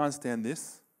 I don't understand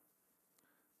this.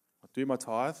 I do my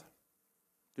tithe,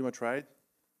 do my trade,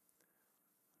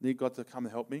 need God to come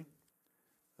and help me,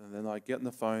 and then I get on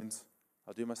the phones,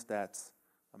 I do my stats,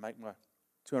 I make my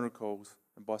 200 calls,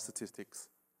 and by statistics,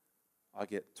 I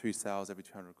get 2 sales every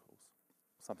 200 calls,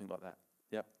 something like that.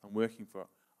 Yep, I'm working for it.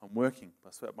 I'm working,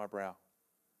 I sweat my brow.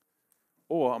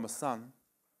 Or I'm a son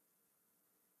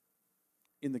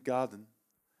in the garden,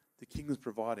 the kingdom's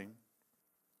providing,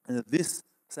 and that this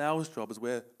sales job is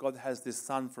where God has this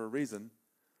son for a reason.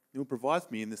 He will provide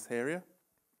for me in this area.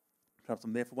 Perhaps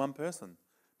I'm there for one person.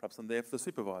 Perhaps I'm there for the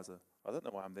supervisor. I don't know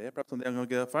why I'm there. Perhaps I'm there, I'm going to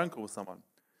get a phone call with someone.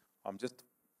 I'm just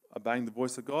obeying the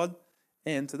voice of God.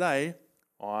 And today,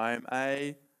 I'm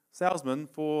a salesman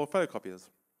for photocopiers.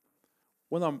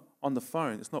 When I'm on the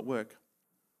phone, it's not work.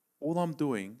 All I'm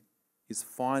doing is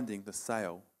finding the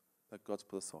sale that God's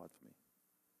put aside for me.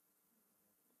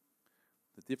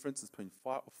 The difference is between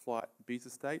fight or flight, beta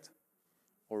state,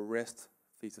 or rest,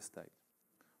 theta state.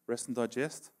 Rest and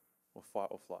digest, or fight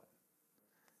or flight.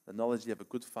 The knowledge you have a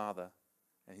good Father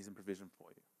and He's in provision for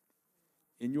you.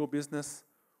 In your business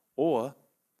or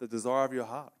the desire of your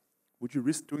heart. Would you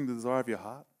risk doing the desire of your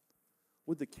heart?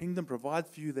 Would the kingdom provide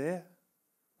for you there?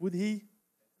 Would He?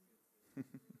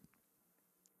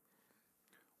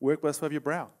 Work by the sweat of your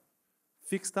brow.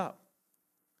 Fixed up.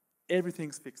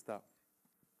 Everything's fixed up.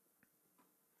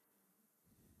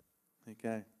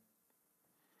 Okay.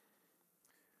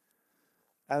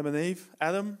 Adam and Eve.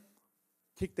 Adam,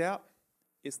 kicked out.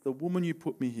 It's the woman you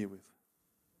put me here with.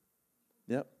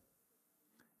 Yep.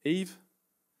 Eve,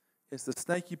 it's the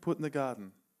snake you put in the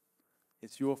garden.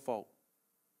 It's your fault.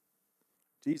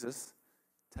 Jesus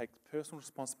takes personal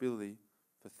responsibility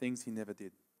for things He never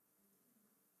did.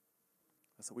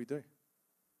 That's what we do.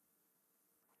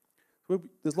 So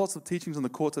there's lots of teachings on the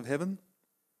courts of heaven.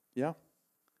 Yeah.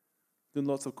 Doing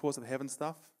lots of courts of heaven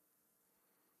stuff.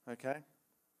 Okay.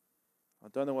 I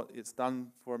don't know what it's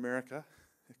done for America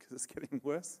because it's getting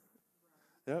worse.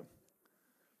 Yep.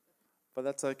 But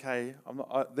that's okay.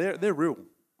 They're real.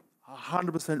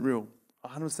 100% real.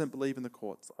 100% believe in the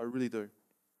courts. I really do.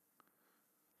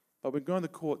 But we're going to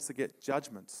courts to get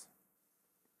judgments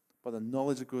by the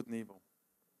knowledge of good and evil.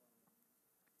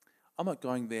 I'm not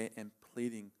going there and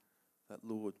pleading that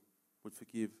Lord would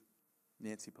forgive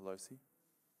Nancy Pelosi.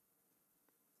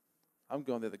 I'm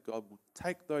going there that God will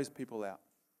take those people out.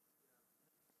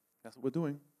 That's what we're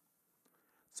doing.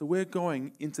 So we're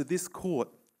going into this court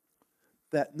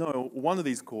one of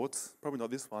these courts, probably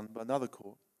not this one, but another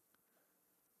court,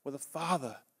 where the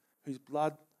Father, whose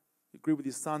blood He agreed with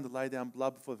his son to lay down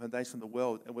blood before the foundation of the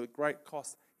world. And with great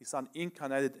cost, his son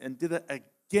incarnated and did it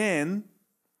again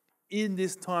in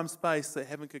this time space so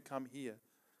heaven could come here.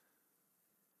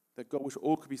 That God wished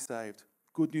all could be saved.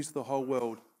 Good news to the whole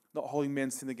world, not holding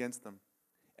men's sin against them.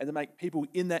 And to make people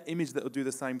in that image that will do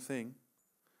the same thing.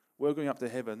 We're going up to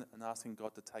heaven and asking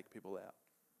God to take people out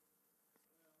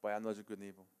by our knowledge of good and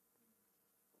evil.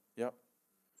 Yep.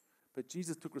 But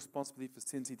Jesus took responsibility for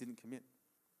sins he didn't commit.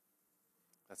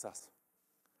 That's us.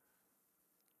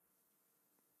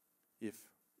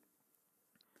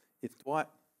 If Dwight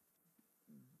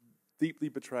deeply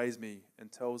betrays me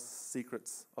and tells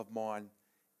secrets of mine,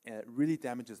 and it really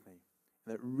damages me,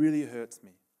 and it really hurts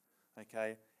me,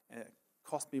 okay, and it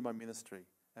cost me my ministry,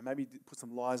 and maybe put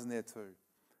some lies in there too,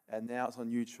 and now it's on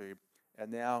YouTube,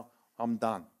 and now I'm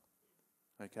done,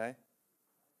 okay?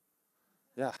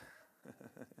 Yeah.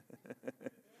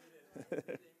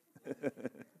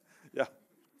 Yeah.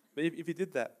 But if he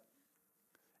did that,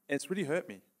 and it's really hurt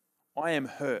me, I am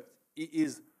hurt. It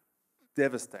is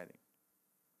devastating.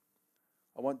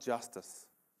 I want justice.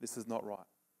 This is not right.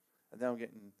 And now I'm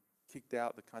getting kicked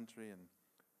out of the country and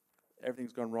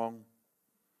everything's gone wrong.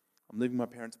 I'm living in my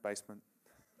parents' basement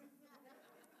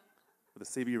with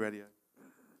a CB radio,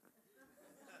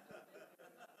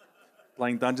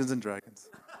 playing Dungeons and Dragons.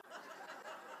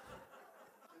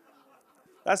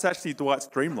 That's actually Dwight's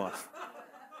dream life.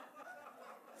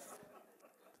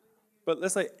 But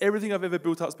let's say everything I've ever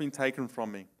built up has been taken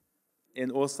from me.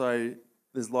 And also,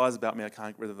 there's lies about me, I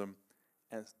can't get rid of them.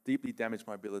 And it's deeply damaged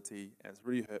my ability, and it's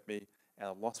really hurt me, and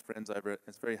I've lost friends over it,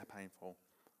 and it's very painful.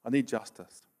 I need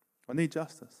justice. I need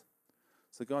justice.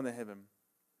 So going to heaven,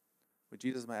 with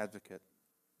Jesus as my advocate,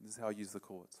 this is how I use the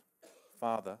courts.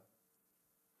 Father,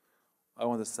 I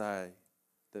want to say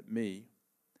that me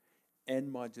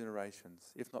and my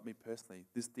generations, if not me personally,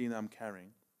 this DNA I'm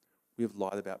carrying, we have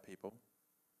lied about people.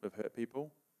 We've hurt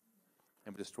people,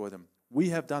 and we destroy them. We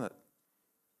have done it.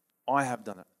 I have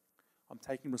done it. I'm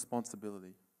taking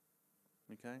responsibility.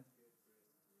 Okay?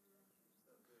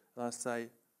 And I say,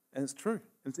 and it's true,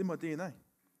 it's in my DNA.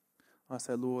 I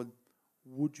say, Lord,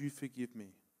 would you forgive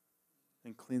me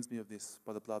and cleanse me of this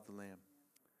by the blood of the Lamb?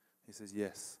 He says,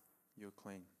 yes, you're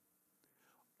clean.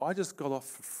 I just got off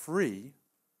for free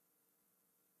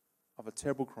of a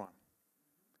terrible crime.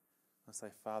 I say,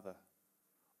 Father,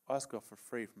 I just got for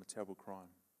free from a terrible crime.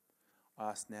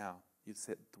 I ask now, you'd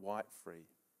set Dwight free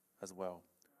as well.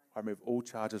 I remove all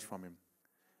charges from him.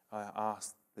 I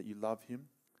ask that you love him.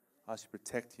 I ask you to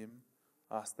protect him.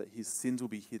 I ask that his sins will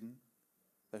be hidden,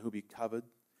 that he'll be covered.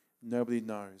 Nobody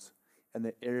knows. And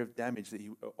the area of damage that he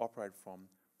operated from,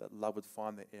 that love would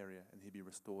find the area and he'd be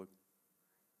restored.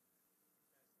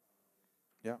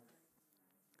 Yeah.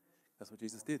 That's what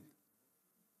Jesus did.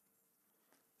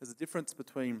 There's a difference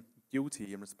between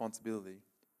guilty and responsibility,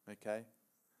 okay?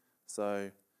 So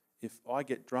if I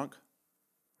get drunk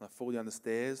and I fall down the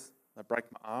stairs and I break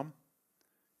my arm,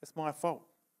 it's my fault.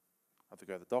 I have to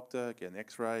go to the doctor, get an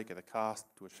x-ray, get a cast,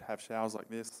 have showers like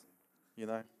this, you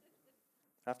know.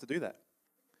 I have to do that.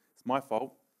 It's my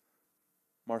fault,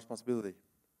 my responsibility.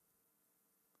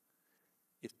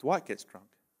 If Dwight gets drunk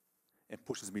and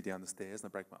pushes me down the stairs and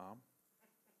I break my arm,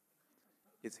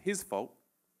 it's his fault,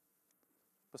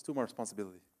 but still my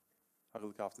responsibility. I've got to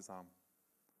look after his arm.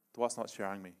 Dwight's not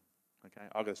showering me, okay?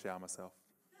 I've got to shower myself.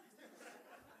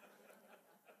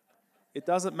 It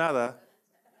doesn't matter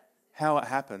how it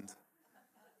happened.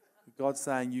 God's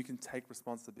saying you can take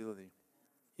responsibility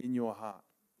in your heart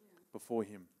before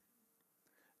him.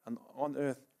 And on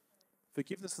earth,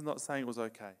 forgiveness is not saying it was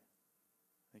okay.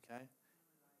 Okay?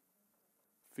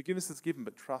 Forgiveness is given,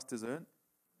 but trust is earned.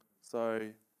 So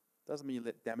it doesn't mean you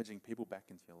let damaging people back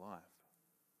into your life.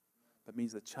 But it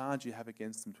means the charge you have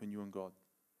against them between you and God,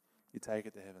 you take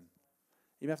it to heaven.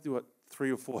 You have to do it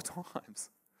 3 or 4 times.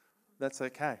 That's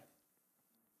okay.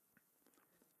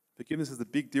 Forgiveness is a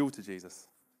big deal to Jesus.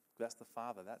 That's the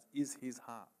Father. That is his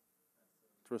heart.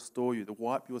 To restore you, to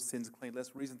wipe your sins clean.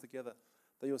 Let's reason together.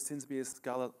 Though your sins be as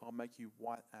scarlet, I'll make you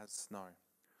white as snow.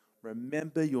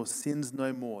 Remember your sins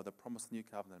no more, the promise of the new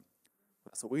covenant.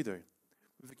 That's what we do.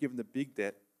 We're forgiven the big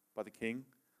debt by the king.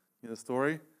 You know the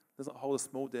story? Doesn't hold a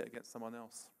small debt against someone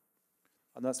else.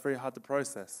 I know it's very hard to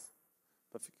process,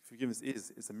 but forgiveness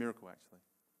it's a miracle actually.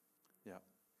 Yeah.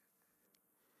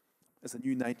 It's a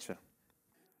new nature.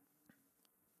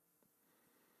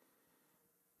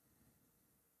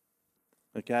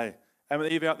 Okay. Adam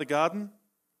and Eve out in the garden,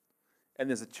 and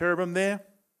there's a cherubim there,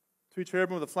 2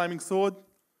 cherubim with a flaming sword,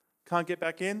 can't get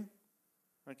back in.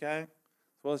 Okay.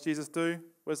 So what does Jesus do?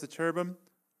 Where's the cherubim?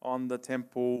 On the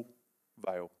temple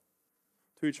veil.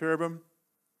 2 cherubim.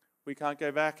 We can't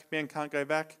go back. Man can't go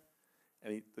back.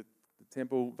 And the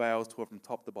temple veils tore from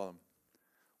top to bottom.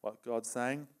 What God's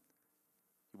saying,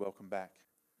 you're welcome back.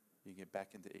 You get back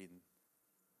into Eden.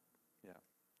 Yeah.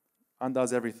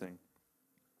 Undoes everything.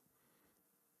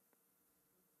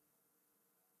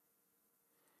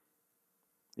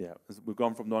 Yeah, we've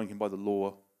gone from knowing him by the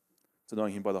law to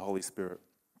knowing him by the Holy Spirit.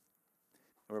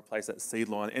 And replace that seed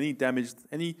line. Any damage,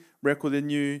 any record in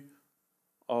you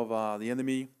of the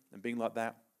enemy and being like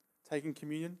that, taking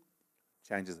communion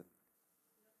changes it.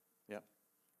 Yeah.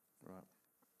 Right.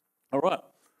 All right.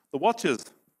 The watchers.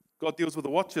 God deals with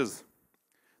the watchers.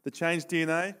 The changed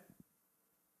DNA.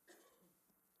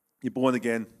 You're born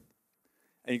again.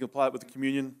 And you can apply it with the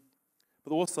communion.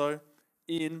 But also,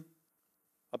 in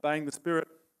obeying the Spirit,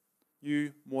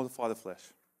 you mortify the flesh.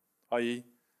 I.e.,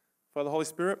 by the Holy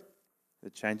Spirit,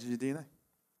 it changes your DNA.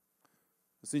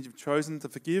 As soon as you've chosen to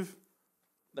forgive,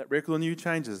 that record on you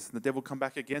changes. And the devil will come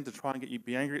back again to try and get you to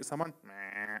be angry at someone.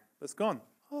 It's gone.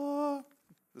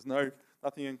 There's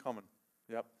nothing in common.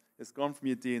 Yep. It's gone from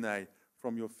your DNA,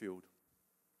 from your field.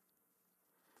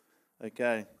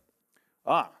 Okay.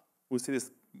 We'll see this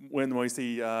when we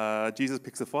see Jesus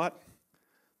picks a fight.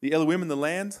 The Elohim and the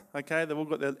land, okay, they've all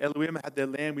got their Elohim, had their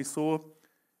land. We saw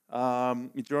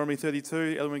in Deuteronomy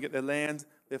 32, Elohim get their land,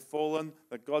 they're fallen,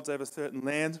 the gods over a certain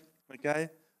land, okay.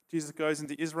 Jesus goes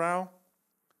into Israel,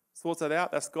 sorts that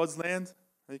out, that's God's land,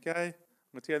 okay.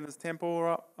 I'm going to tell you in this temple,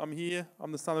 right, I'm here,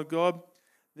 I'm the Son of God.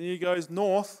 Then he goes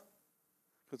north,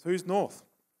 because who's north?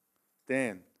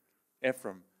 Dan,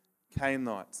 Ephraim,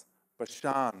 Canaanites,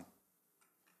 Bashan,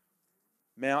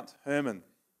 Mount Hermon.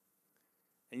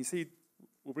 And you see,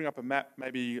 we'll bring up a map,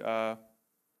 maybe, I'll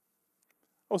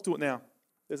just do it now.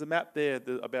 There's a map there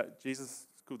about Jesus,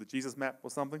 it's called the Jesus map or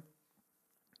something.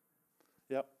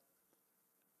 Yep.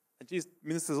 And Jesus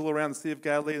ministers all around the Sea of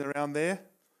Galilee and around there.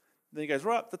 Then he goes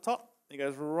right up the top, and he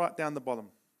goes right down the bottom.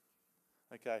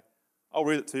 Okay, I'll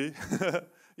read it to you.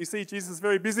 You see, Jesus is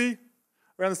very busy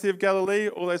around the Sea of Galilee,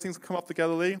 all those things come up to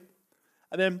Galilee.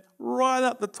 And then right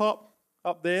up the top,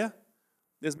 up there,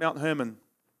 there's Mount Hermon.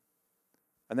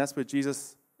 And that's where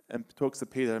Jesus talks to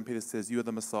Peter, and Peter says, you are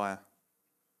the Messiah.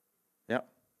 Yep.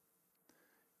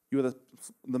 You are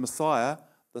the Messiah,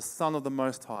 the Son of the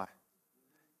Most High.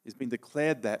 It's been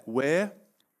declared that where?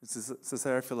 In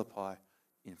Caesarea Philippi,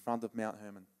 in front of Mount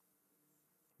Hermon,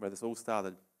 where this all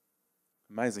started.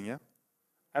 Amazing, yeah?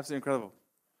 Absolutely incredible.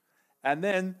 And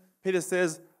then Peter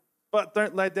says, but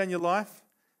don't lay down your life.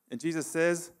 And Jesus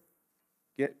says,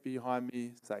 get behind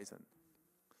me, Satan.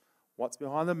 What's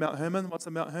behind them? Mount Hermon. What's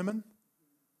a Mount Hermon?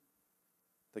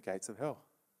 The gates of hell.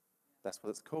 That's what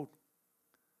it's called.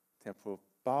 Temple of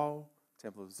Baal,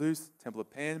 Temple of Zeus, Temple of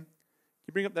Pan. Can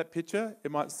you bring up that picture?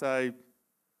 It might say,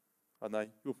 I don't know,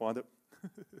 you'll find it.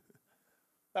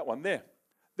 That one there.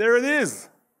 There it is.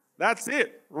 That's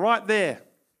it. Right there.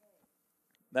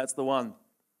 That's the one.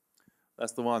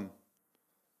 That's the one.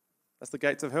 That's the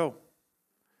gates of hell.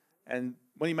 And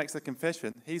when he makes a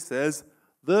confession, he says,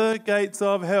 the gates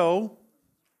of hell,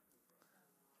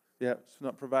 should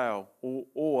not prevail.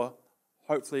 Or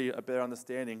hopefully a better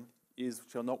understanding is,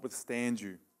 shall not withstand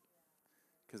you.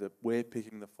 Because we're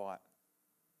picking the fight.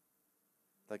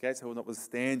 The gates of hell will not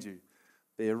withstand you.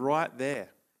 They're right there.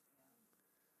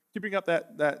 Can you bring up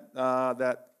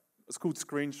that it's called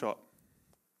screenshot?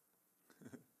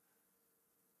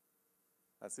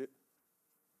 That's it.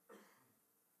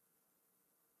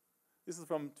 This is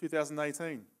from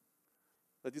 2018.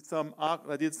 They did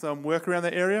some work around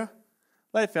that area.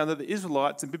 They found that the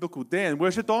Israelites in biblical Dan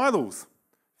worshipped idols.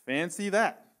 Fancy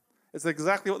that. It's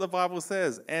exactly what the Bible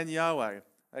says. And Yahweh.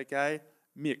 Okay?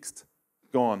 Mixed.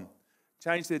 Gone.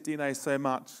 Changed their DNA so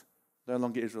much, no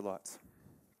longer Israelites.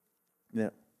 Yeah.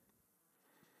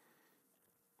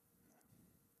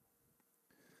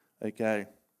 Okay.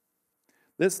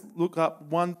 Let's look up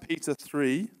 1 Peter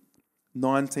 3,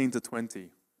 19 to 20.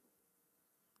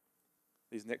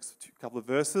 These next couple of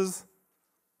verses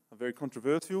are very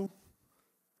controversial.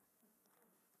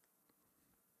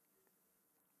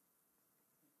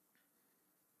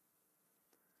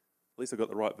 At least I got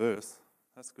the right verse.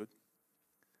 That's good.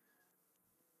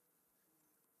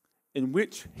 In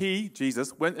which he,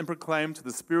 Jesus, went and proclaimed to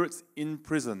the spirits in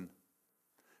prison,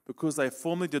 because they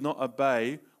formerly did not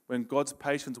obey when God's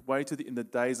patience waited in the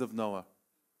days of Noah.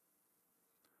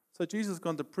 So Jesus has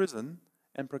gone to prison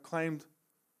and proclaimed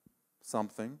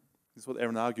something, this is what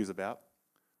everyone argues about,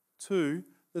 to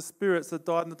the spirits that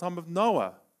died in the time of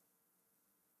Noah.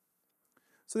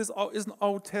 So this isn't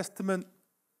Old Testament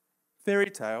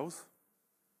fairy tales.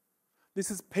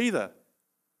 This is Peter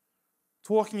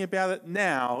talking about it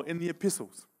now in the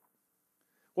epistles.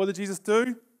 What did Jesus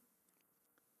do?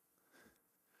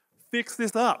 Fix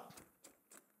this up.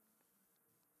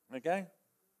 Okay?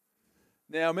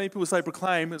 Now, many people say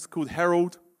proclaim, it's called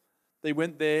herald. They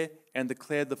went there and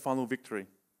declared the final victory.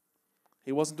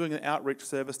 He wasn't doing an outreach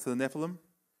service to the Nephilim,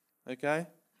 okay?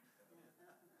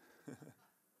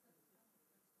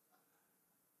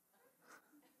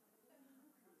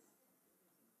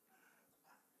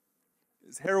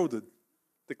 It's heralded,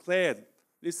 declared.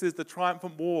 This is the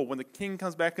triumphant war when the king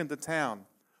comes back into town.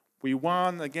 We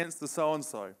won against the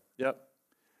so-and-so. Yep.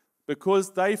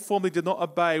 Because they formerly did not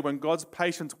obey when God's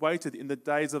patience waited in the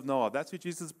days of Noah. That's who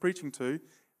Jesus is preaching to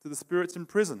the spirits in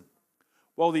prison.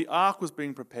 While the ark was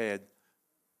being prepared,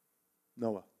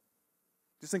 Noah.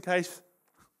 Just in case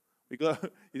you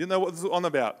didn't know what this was on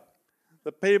about.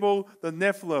 The people, the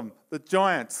Nephilim, the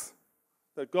giants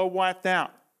that God wiped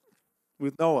out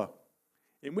with Noah,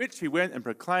 in which he went and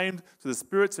proclaimed to the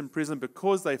spirits in prison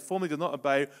because they formerly did not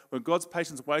obey when God's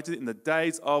patience waited in the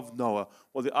days of Noah,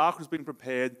 while the ark was being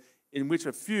prepared, in which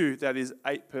a few, that is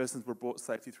 8 persons, were brought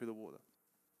safely through the water.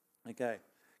 Okay.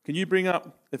 Can you bring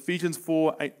up Ephesians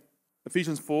 4, 8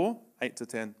 to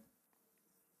 10?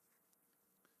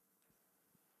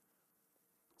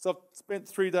 So I've spent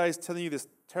 3 days telling you this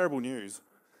terrible news.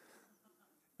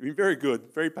 You've been very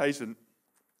good, very patient.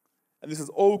 And this is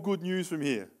all good news from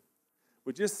here.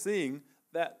 We're just seeing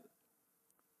that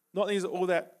not only is all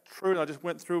that true, and I just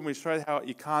went through and we showed how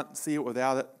you can't see it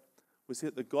without it. We see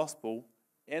that the gospel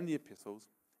and the epistles,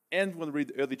 and we want to read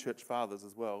the early church fathers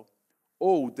as well,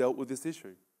 all dealt with this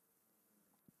issue.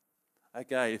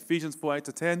 Okay, Ephesians 4, 8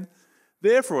 to 10.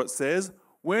 Therefore it says,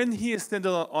 when he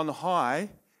ascended on high,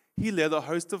 he led a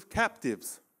host of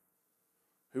captives.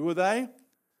 Who were they?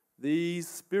 These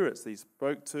spirits he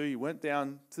spoke to. He went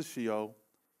down to Sheol.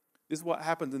 This is what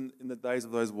happened in the days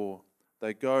of those wars.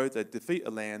 They go, they defeat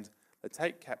a land, they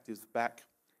take captives back,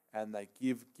 and they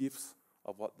give gifts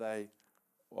of what they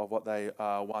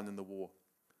won in the war.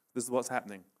 This is what's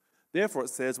happening. Therefore it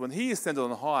says, when he ascended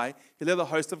on high, he led a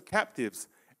host of captives,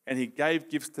 and he gave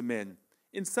gifts to men.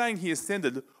 In saying he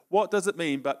ascended, what does it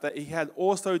mean but that he had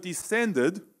also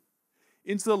descended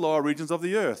into the lower regions of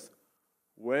the earth?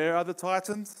 Where are the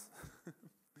Titans?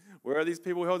 Where are these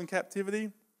people held in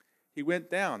captivity? He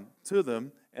went down to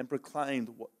them and proclaimed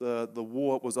the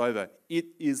war was over. It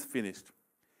is finished.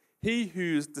 He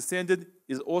who's descended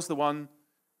is also the one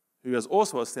who has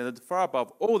also ascended far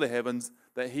above all the heavens,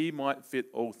 that he might fit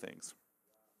all things.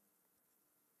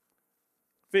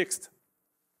 Fixed.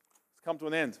 It's come to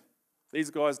an end.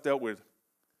 These guys dealt with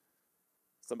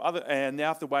some other, and now they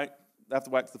have to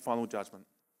wait to the final judgment.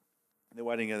 They're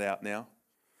waiting it out now.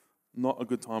 Not a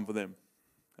good time for them.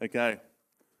 Okay.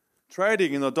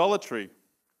 Trading in idolatry.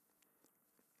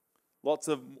 Lots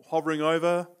of hovering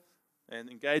over and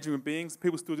engaging with beings.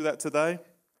 People still do that today.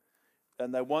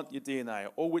 And they want your DNA.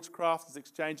 All witchcraft is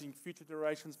exchanging future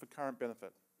generations for current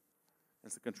benefit.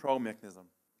 It's a control mechanism.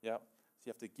 Yep. So you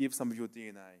have to give some of your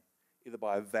DNA, either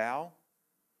by a vow.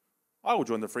 I will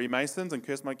join the Freemasons and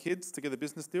curse my kids to get a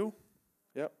business deal.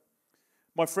 Yep.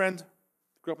 My friend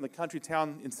grew up in a country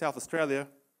town in South Australia,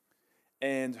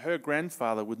 and her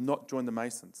grandfather would not join the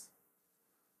Masons.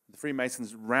 The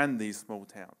Freemasons ran these small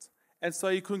towns. And so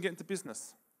you couldn't get into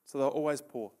business. So they were always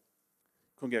poor.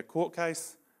 Couldn't get a court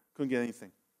case, couldn't get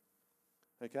anything.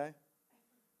 Okay?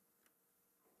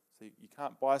 So you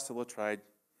can't buy, sell, or trade.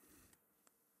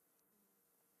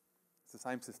 It's the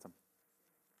same system.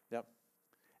 Yep.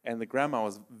 And the grandma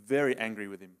was very angry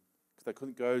with him because they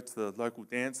couldn't go to the local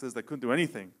dances, they couldn't do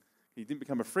anything. He didn't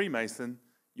become a Freemason,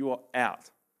 you are out.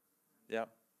 Yep.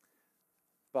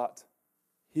 But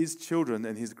his children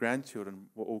and his grandchildren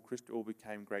were all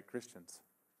became great Christians.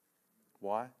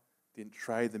 Why? Didn't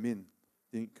trade them in.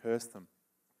 Didn't curse them.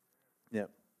 Yep.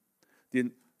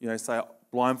 Didn't, say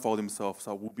blindfold himself,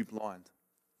 so we'll be blind.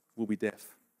 We'll be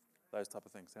deaf. Those type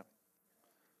of things. Yep.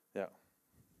 Yeah.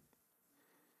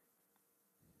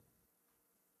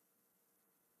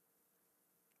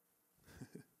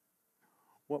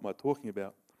 What am I talking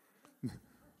about?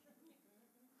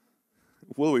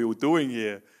 What are we all doing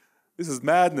here? This is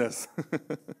madness.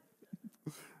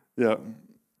 Yeah.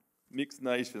 Mixed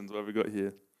nations, what have we got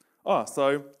here?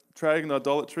 So trading and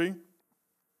idolatry.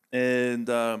 And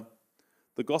the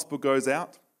gospel goes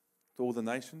out to all the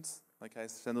nations. Okay,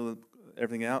 send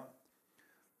everything out.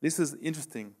 This is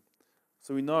interesting.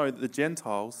 So we know that the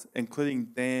Gentiles, including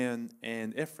Dan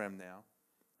and Ephraim now,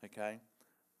 okay,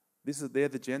 they're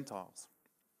the Gentiles.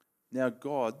 Now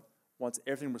God wants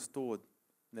everything restored,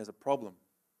 and there's a problem.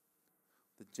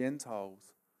 The Gentiles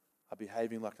are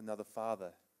behaving like another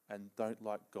father and don't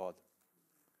like God.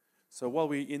 So what are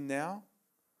we in now?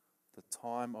 The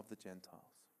time of the Gentiles.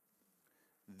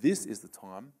 This is the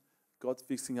time God's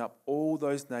fixing up all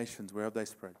those nations wherever they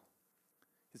spread.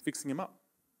 He's fixing him up.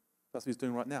 That's what he's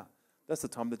doing right now. That's the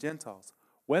time of the Gentiles.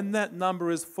 When that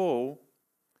number is full,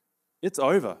 it's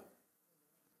over.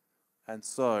 And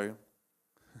so,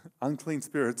 unclean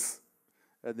spirits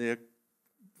and their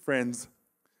friends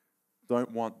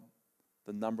don't want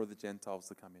the number of the Gentiles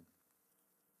to come in.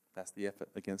 That's the effort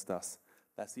against us.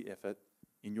 That's the effort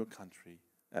in your country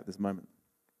at this moment.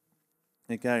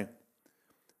 Okay.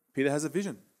 Peter has a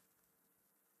vision.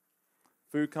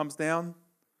 Food comes down.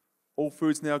 All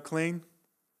food's now clean.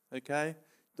 Okay.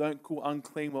 Don't call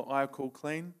unclean what I call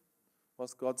clean.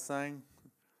 What's God saying?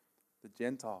 The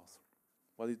Gentiles.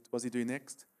 What does he do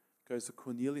next? Goes to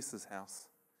Cornelius' house,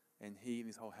 and he and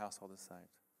his whole household is saved.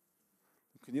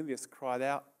 And Cornelius cried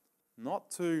out,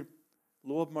 not to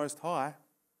Lord Most High,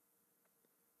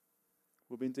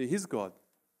 we've been to his God.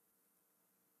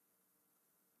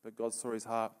 But God saw his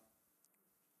heart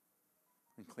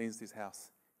and cleansed his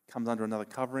house. Comes under another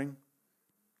covering,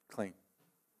 clean.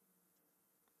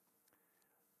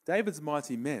 David's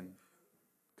mighty men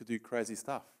could do crazy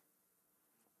stuff.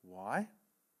 Why?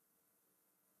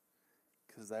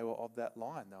 Because they were of that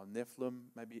line. They were Nephilim,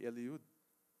 maybe Eliud.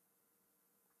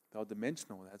 They were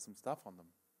dimensional. They had some stuff on them.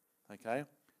 Okay?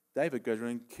 David goes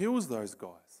around and kills those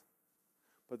guys.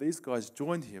 But these guys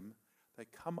joined him. They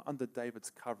come under David's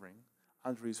covering,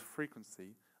 under his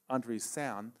frequency, under his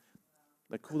sound.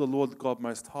 They call the Lord God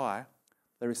Most High.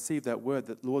 They receive that word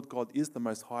that Lord God is the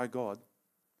Most High God.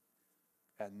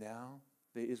 And now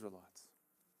they're Israelites.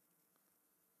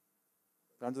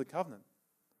 They're under the covenant.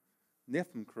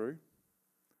 Nephilim crew,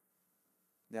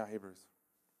 now Hebrews.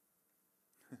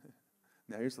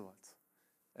 Now Israelites.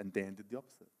 And Dan did the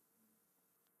opposite.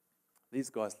 These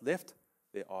guys left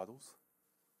their idols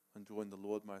and joined the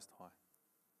Lord Most High.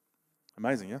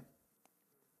 Amazing, yeah?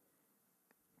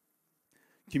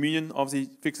 Communion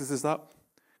obviously fixes this up.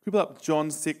 Can we put up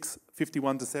John 6,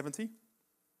 51 to 70?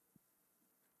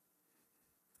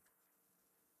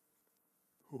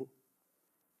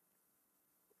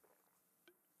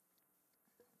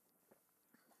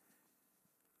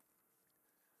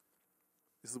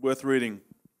 This is worth reading.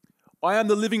 I am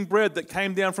the living bread that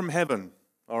came down from heaven.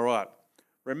 All right.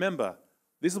 Remember,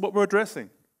 this is what we're addressing.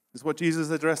 This is what Jesus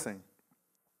is addressing.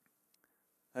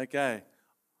 Okay.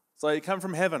 So you come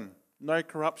from heaven, no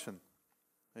corruption.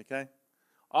 Okay.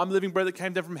 I'm the living bread that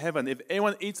came down from heaven. If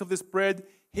anyone eats of this bread,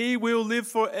 he will live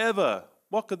forever.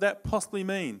 What could that possibly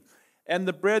mean? And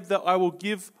the bread that I will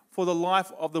give for the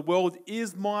life of the world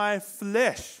is my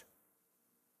flesh.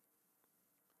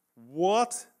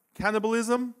 What?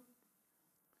 Cannibalism?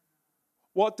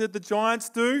 What did the giants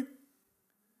do?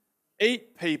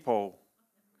 Eat people.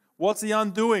 What's he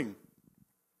undoing?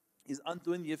 He's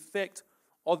undoing the effect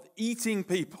of eating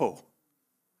people.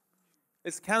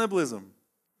 It's cannibalism.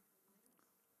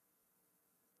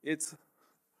 It's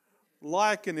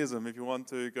lycanism, if you want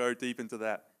to go deep into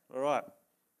that. All right.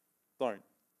 Don't.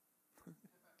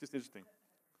 Just interesting.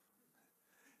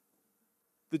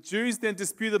 The Jews then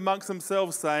disputed amongst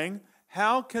themselves, saying,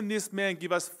 how can this man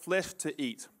give us flesh to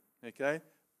eat? Okay,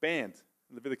 banned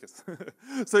in Leviticus.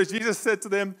 So Jesus said to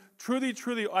them, truly,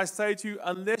 truly, I say to you,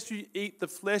 unless you eat the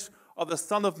flesh of the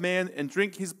Son of Man and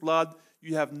drink his blood,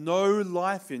 you have no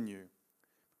life in you.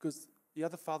 Because the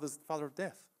other father's the father of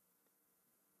death.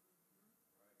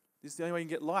 This is the only way you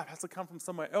can get life. It has to come from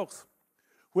somewhere else.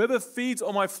 Whoever feeds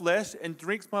on my flesh and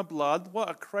drinks my blood, what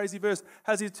a crazy verse,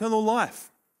 has eternal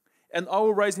life. And I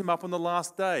will raise him up on the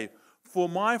last day. For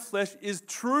my flesh is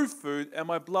true food and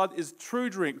my blood is true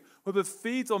drink. Whoever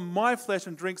feeds on my flesh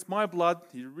and drinks my blood,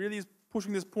 he really is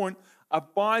pushing this point,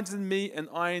 abides in me and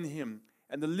I in him.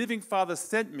 And the living Father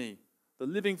sent me. The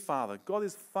living Father. God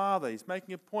is Father. He's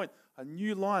making a point, a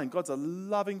new line. God's a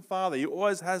loving Father. He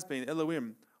always has been,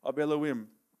 Elohim, of Elohim.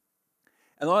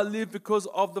 And I live because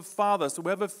of the Father. So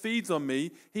whoever feeds on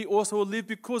me, he also will live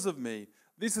because of me.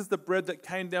 This is the bread that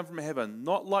came down from heaven,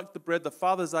 not like the bread the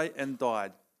fathers ate and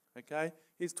died. Okay?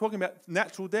 He's talking about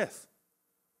natural death.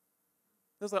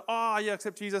 It's like, oh, yeah,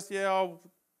 accept Jesus. Yeah, I'll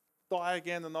die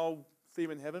again and I'll see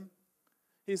him in heaven.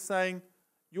 He's saying,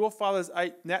 your fathers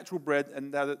ate natural bread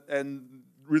and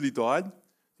really died.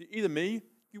 If you eat of me,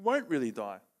 you won't really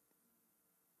die.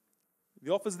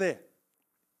 The offer's there.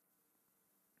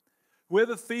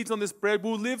 Whoever feeds on this bread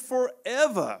will live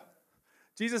forever.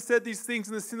 Jesus said these things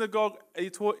in the synagogue he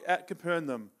taught at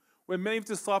Capernaum. When many of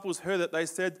the disciples heard it, they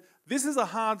said, this is a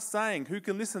hard saying. Who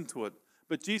can listen to it?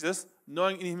 But Jesus,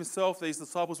 knowing in himself these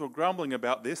disciples were grumbling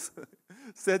about this,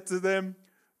 said to them,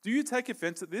 do you take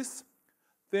offense at this?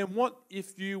 Then what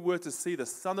if you were to see the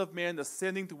Son of Man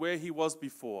ascending to where he was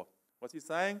before? What's he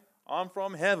saying? I'm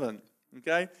from heaven.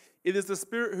 Okay? It is the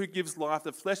Spirit who gives life.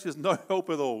 The flesh is no help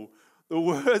at all. The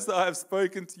words that I have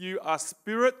spoken to you are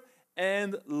spirit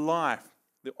and life,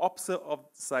 the opposite of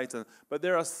Satan. But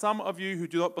there are some of you who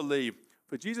do not believe.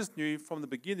 For Jesus knew from the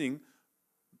beginning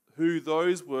who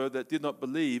those were that did not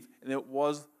believe, and it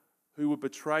was who would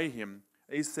betray him.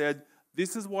 He said,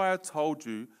 "This is why I told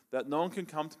you that no one can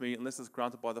come to me unless it's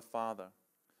granted by the Father."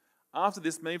 After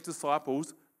this, many of his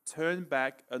disciples turned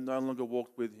back and no longer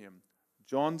walked with him.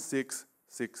 John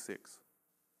 6:6.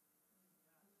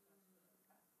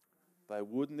 They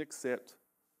wouldn't accept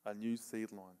a new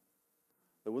seed line.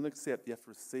 They wouldn't accept you have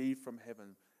to receive from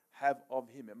heaven, have of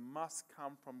him. It must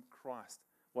come from Christ,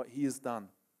 what he has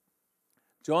done.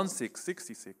 John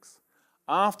 6:66.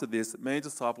 After this, many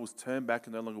disciples turned back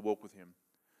and no longer walked with him.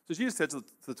 So Jesus said to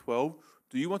the 12,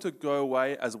 "Do you want to go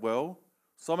away as well?"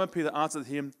 Simon Peter answered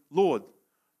him, "Lord,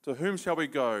 to whom shall we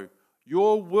go?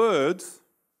 Your words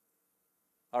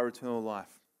are eternal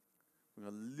life." We're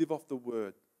going to live off the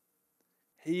word.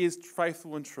 He is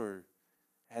faithful and true,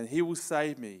 and he will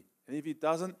save me. And if he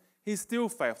doesn't, he's still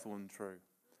faithful and true.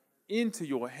 Into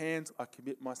your hands I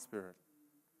commit my spirit.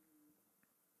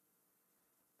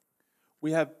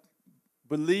 We have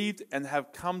believed and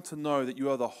have come to know that you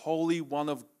are the Holy One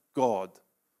of God.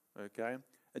 Okay?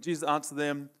 And Jesus answered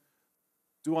them,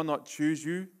 "Do I not choose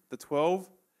you, the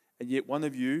 12, and yet one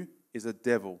of you is a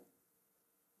devil?"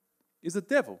 Is a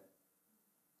devil.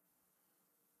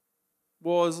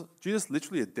 Was Jesus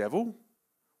literally a devil?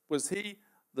 Was he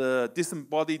the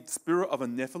disembodied spirit of a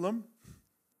Nephilim?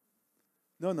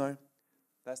 No.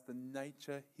 That's the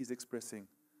nature he's expressing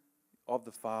of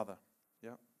the Father.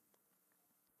 Yeah.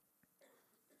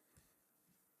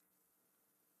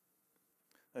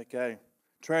 Okay.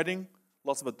 Trading,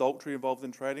 lots of adultery involved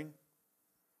in trading.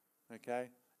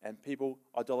 Okay. And people,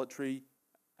 idolatry,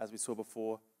 as we saw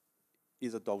before,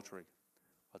 is adultery.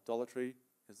 Idolatry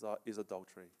is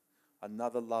adultery.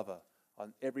 Another lover.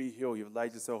 On every hill you've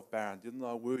laid yourself barren. Didn't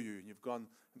I woo you? And you've gone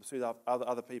and pursued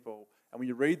other people. And when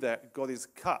you read that, God is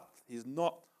cut. He's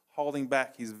not holding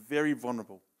back. He's very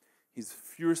vulnerable. He's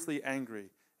furiously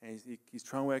angry. And he's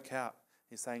trying to work out.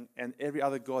 He's saying, and every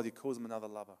other God, he calls him another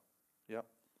lover. Yep.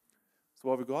 So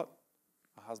what have we got?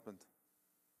 A husband.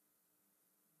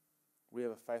 We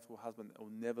have a faithful husband that will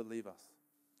never leave us.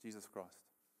 Jesus Christ.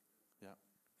 Yeah.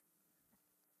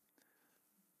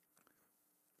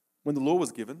 When the law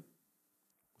was given,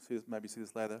 maybe see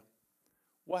this later,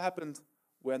 what happened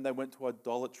when they went to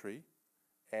idolatry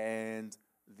and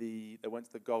they went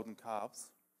to the golden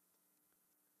calves,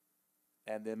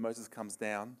 and then Moses comes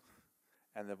down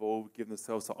and they've all given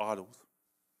themselves to idols?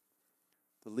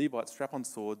 The Levites strap on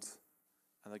swords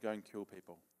and they go and kill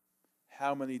people.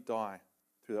 How many die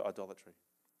through the idolatry?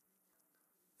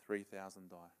 3,000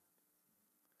 die.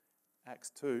 Acts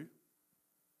 2,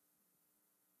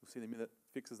 we'll see in a minute,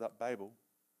 fixes up Babel.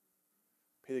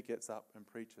 Peter gets up and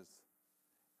preaches.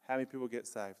 How many people get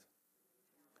saved?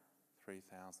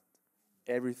 3,000.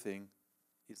 Everything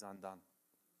is undone.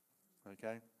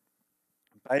 Okay?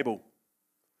 Babel.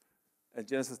 In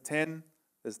Genesis 10,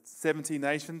 there's 70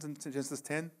 nations in Genesis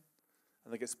 10,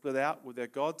 and they get split out with their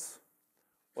gods.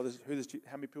 How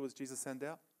many people does Jesus send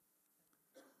out?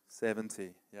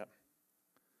 70. Yep.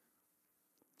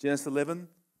 Genesis 11,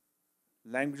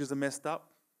 languages are messed up.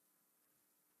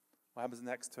 What happens in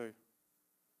Acts 2?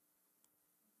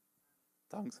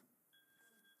 Tongues.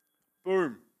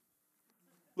 Boom.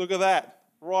 Look at that.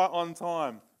 Right on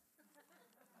time.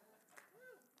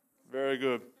 Very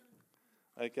good.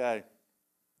 Okay.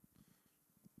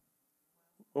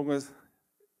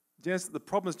 The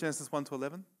problem is Genesis 1 to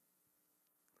 11.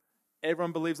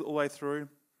 Everyone believes it all the way through.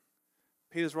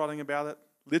 Peter's writing about it,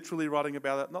 literally writing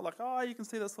about it. Not like, oh, you can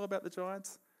see that's all about the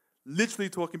giants. Literally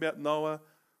talking about Noah,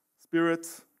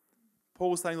 spirits.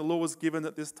 Paul was saying the law was given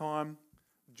at this time.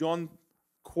 John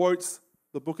quotes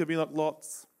the book of Enoch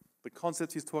lots, the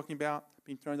concept he's talking about,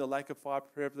 being thrown into the lake of fire,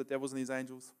 prepared for the devils and his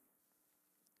angels.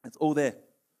 It's all there.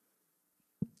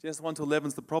 Genesis 1 to 11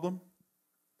 is the problem.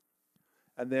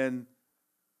 And then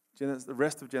the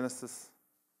rest of Genesis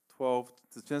 12,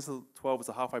 Genesis 12 is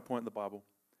the halfway point in the Bible.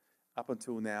 Up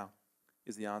until now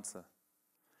is the answer.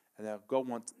 And now God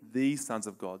wants these sons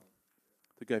of God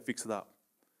to go fix it up.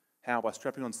 How? By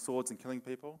strapping on swords and killing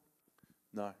people?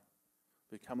 No.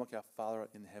 Become like our Father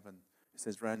in heaven, who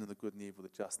says, reign in the good and the evil, the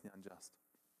just and the unjust.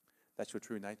 That's your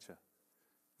true nature.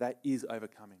 That is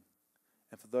overcoming.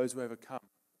 And for those who overcome,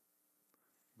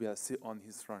 we'll be able to sit on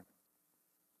his throne.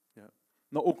 Yeah.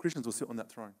 Not all Christians will sit on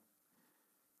that throne.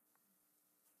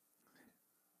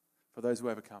 For those who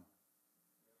overcome.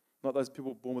 Not those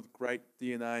people born with great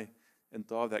DNA and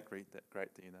die of that great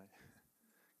DNA.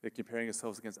 They're comparing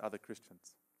yourselves against other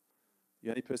Christians. The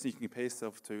only person you can compare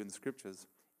yourself to in the scriptures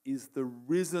is the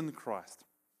risen Christ.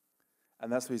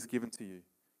 And that's what he's given to you.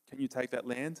 Can you take that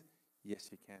land? Yes,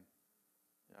 you can.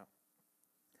 Yeah.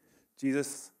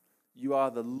 Jesus, you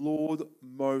are the Lord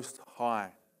Most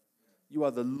High. You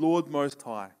are the Lord Most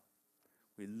High.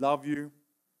 We love you.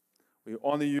 We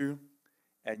honor you.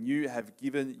 And you have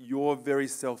given your very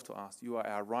self to us. You are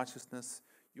our righteousness.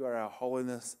 You are our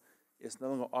holiness. It's no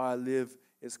longer I live.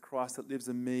 It's Christ that lives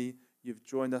in me. You've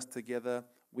joined us together.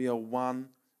 We are one.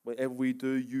 Whatever we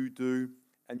do, you do.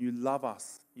 And you love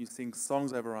us. You sing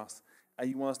songs over us. And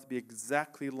you want us to be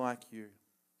exactly like you.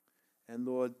 And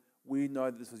Lord, we know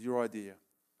that this was your idea.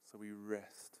 So we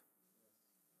rest.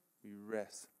 We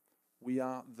rest. We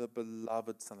are the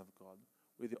beloved Son of God.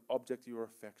 We're the object of your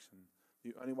affection.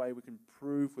 The only way we can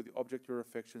prove we're the object of your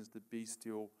affection is to be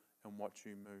still and watch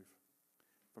you move.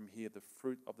 From here, the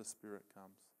fruit of the Spirit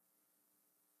comes.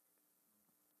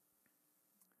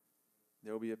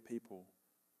 There will be a people,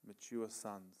 mature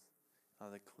sons, and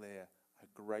I declare a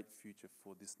great future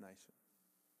for this nation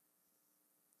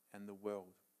and the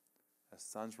world as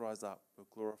suns rise up with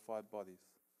glorified bodies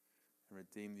and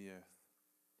redeem the earth.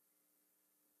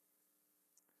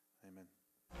 Amen.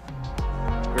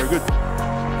 Very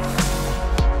good.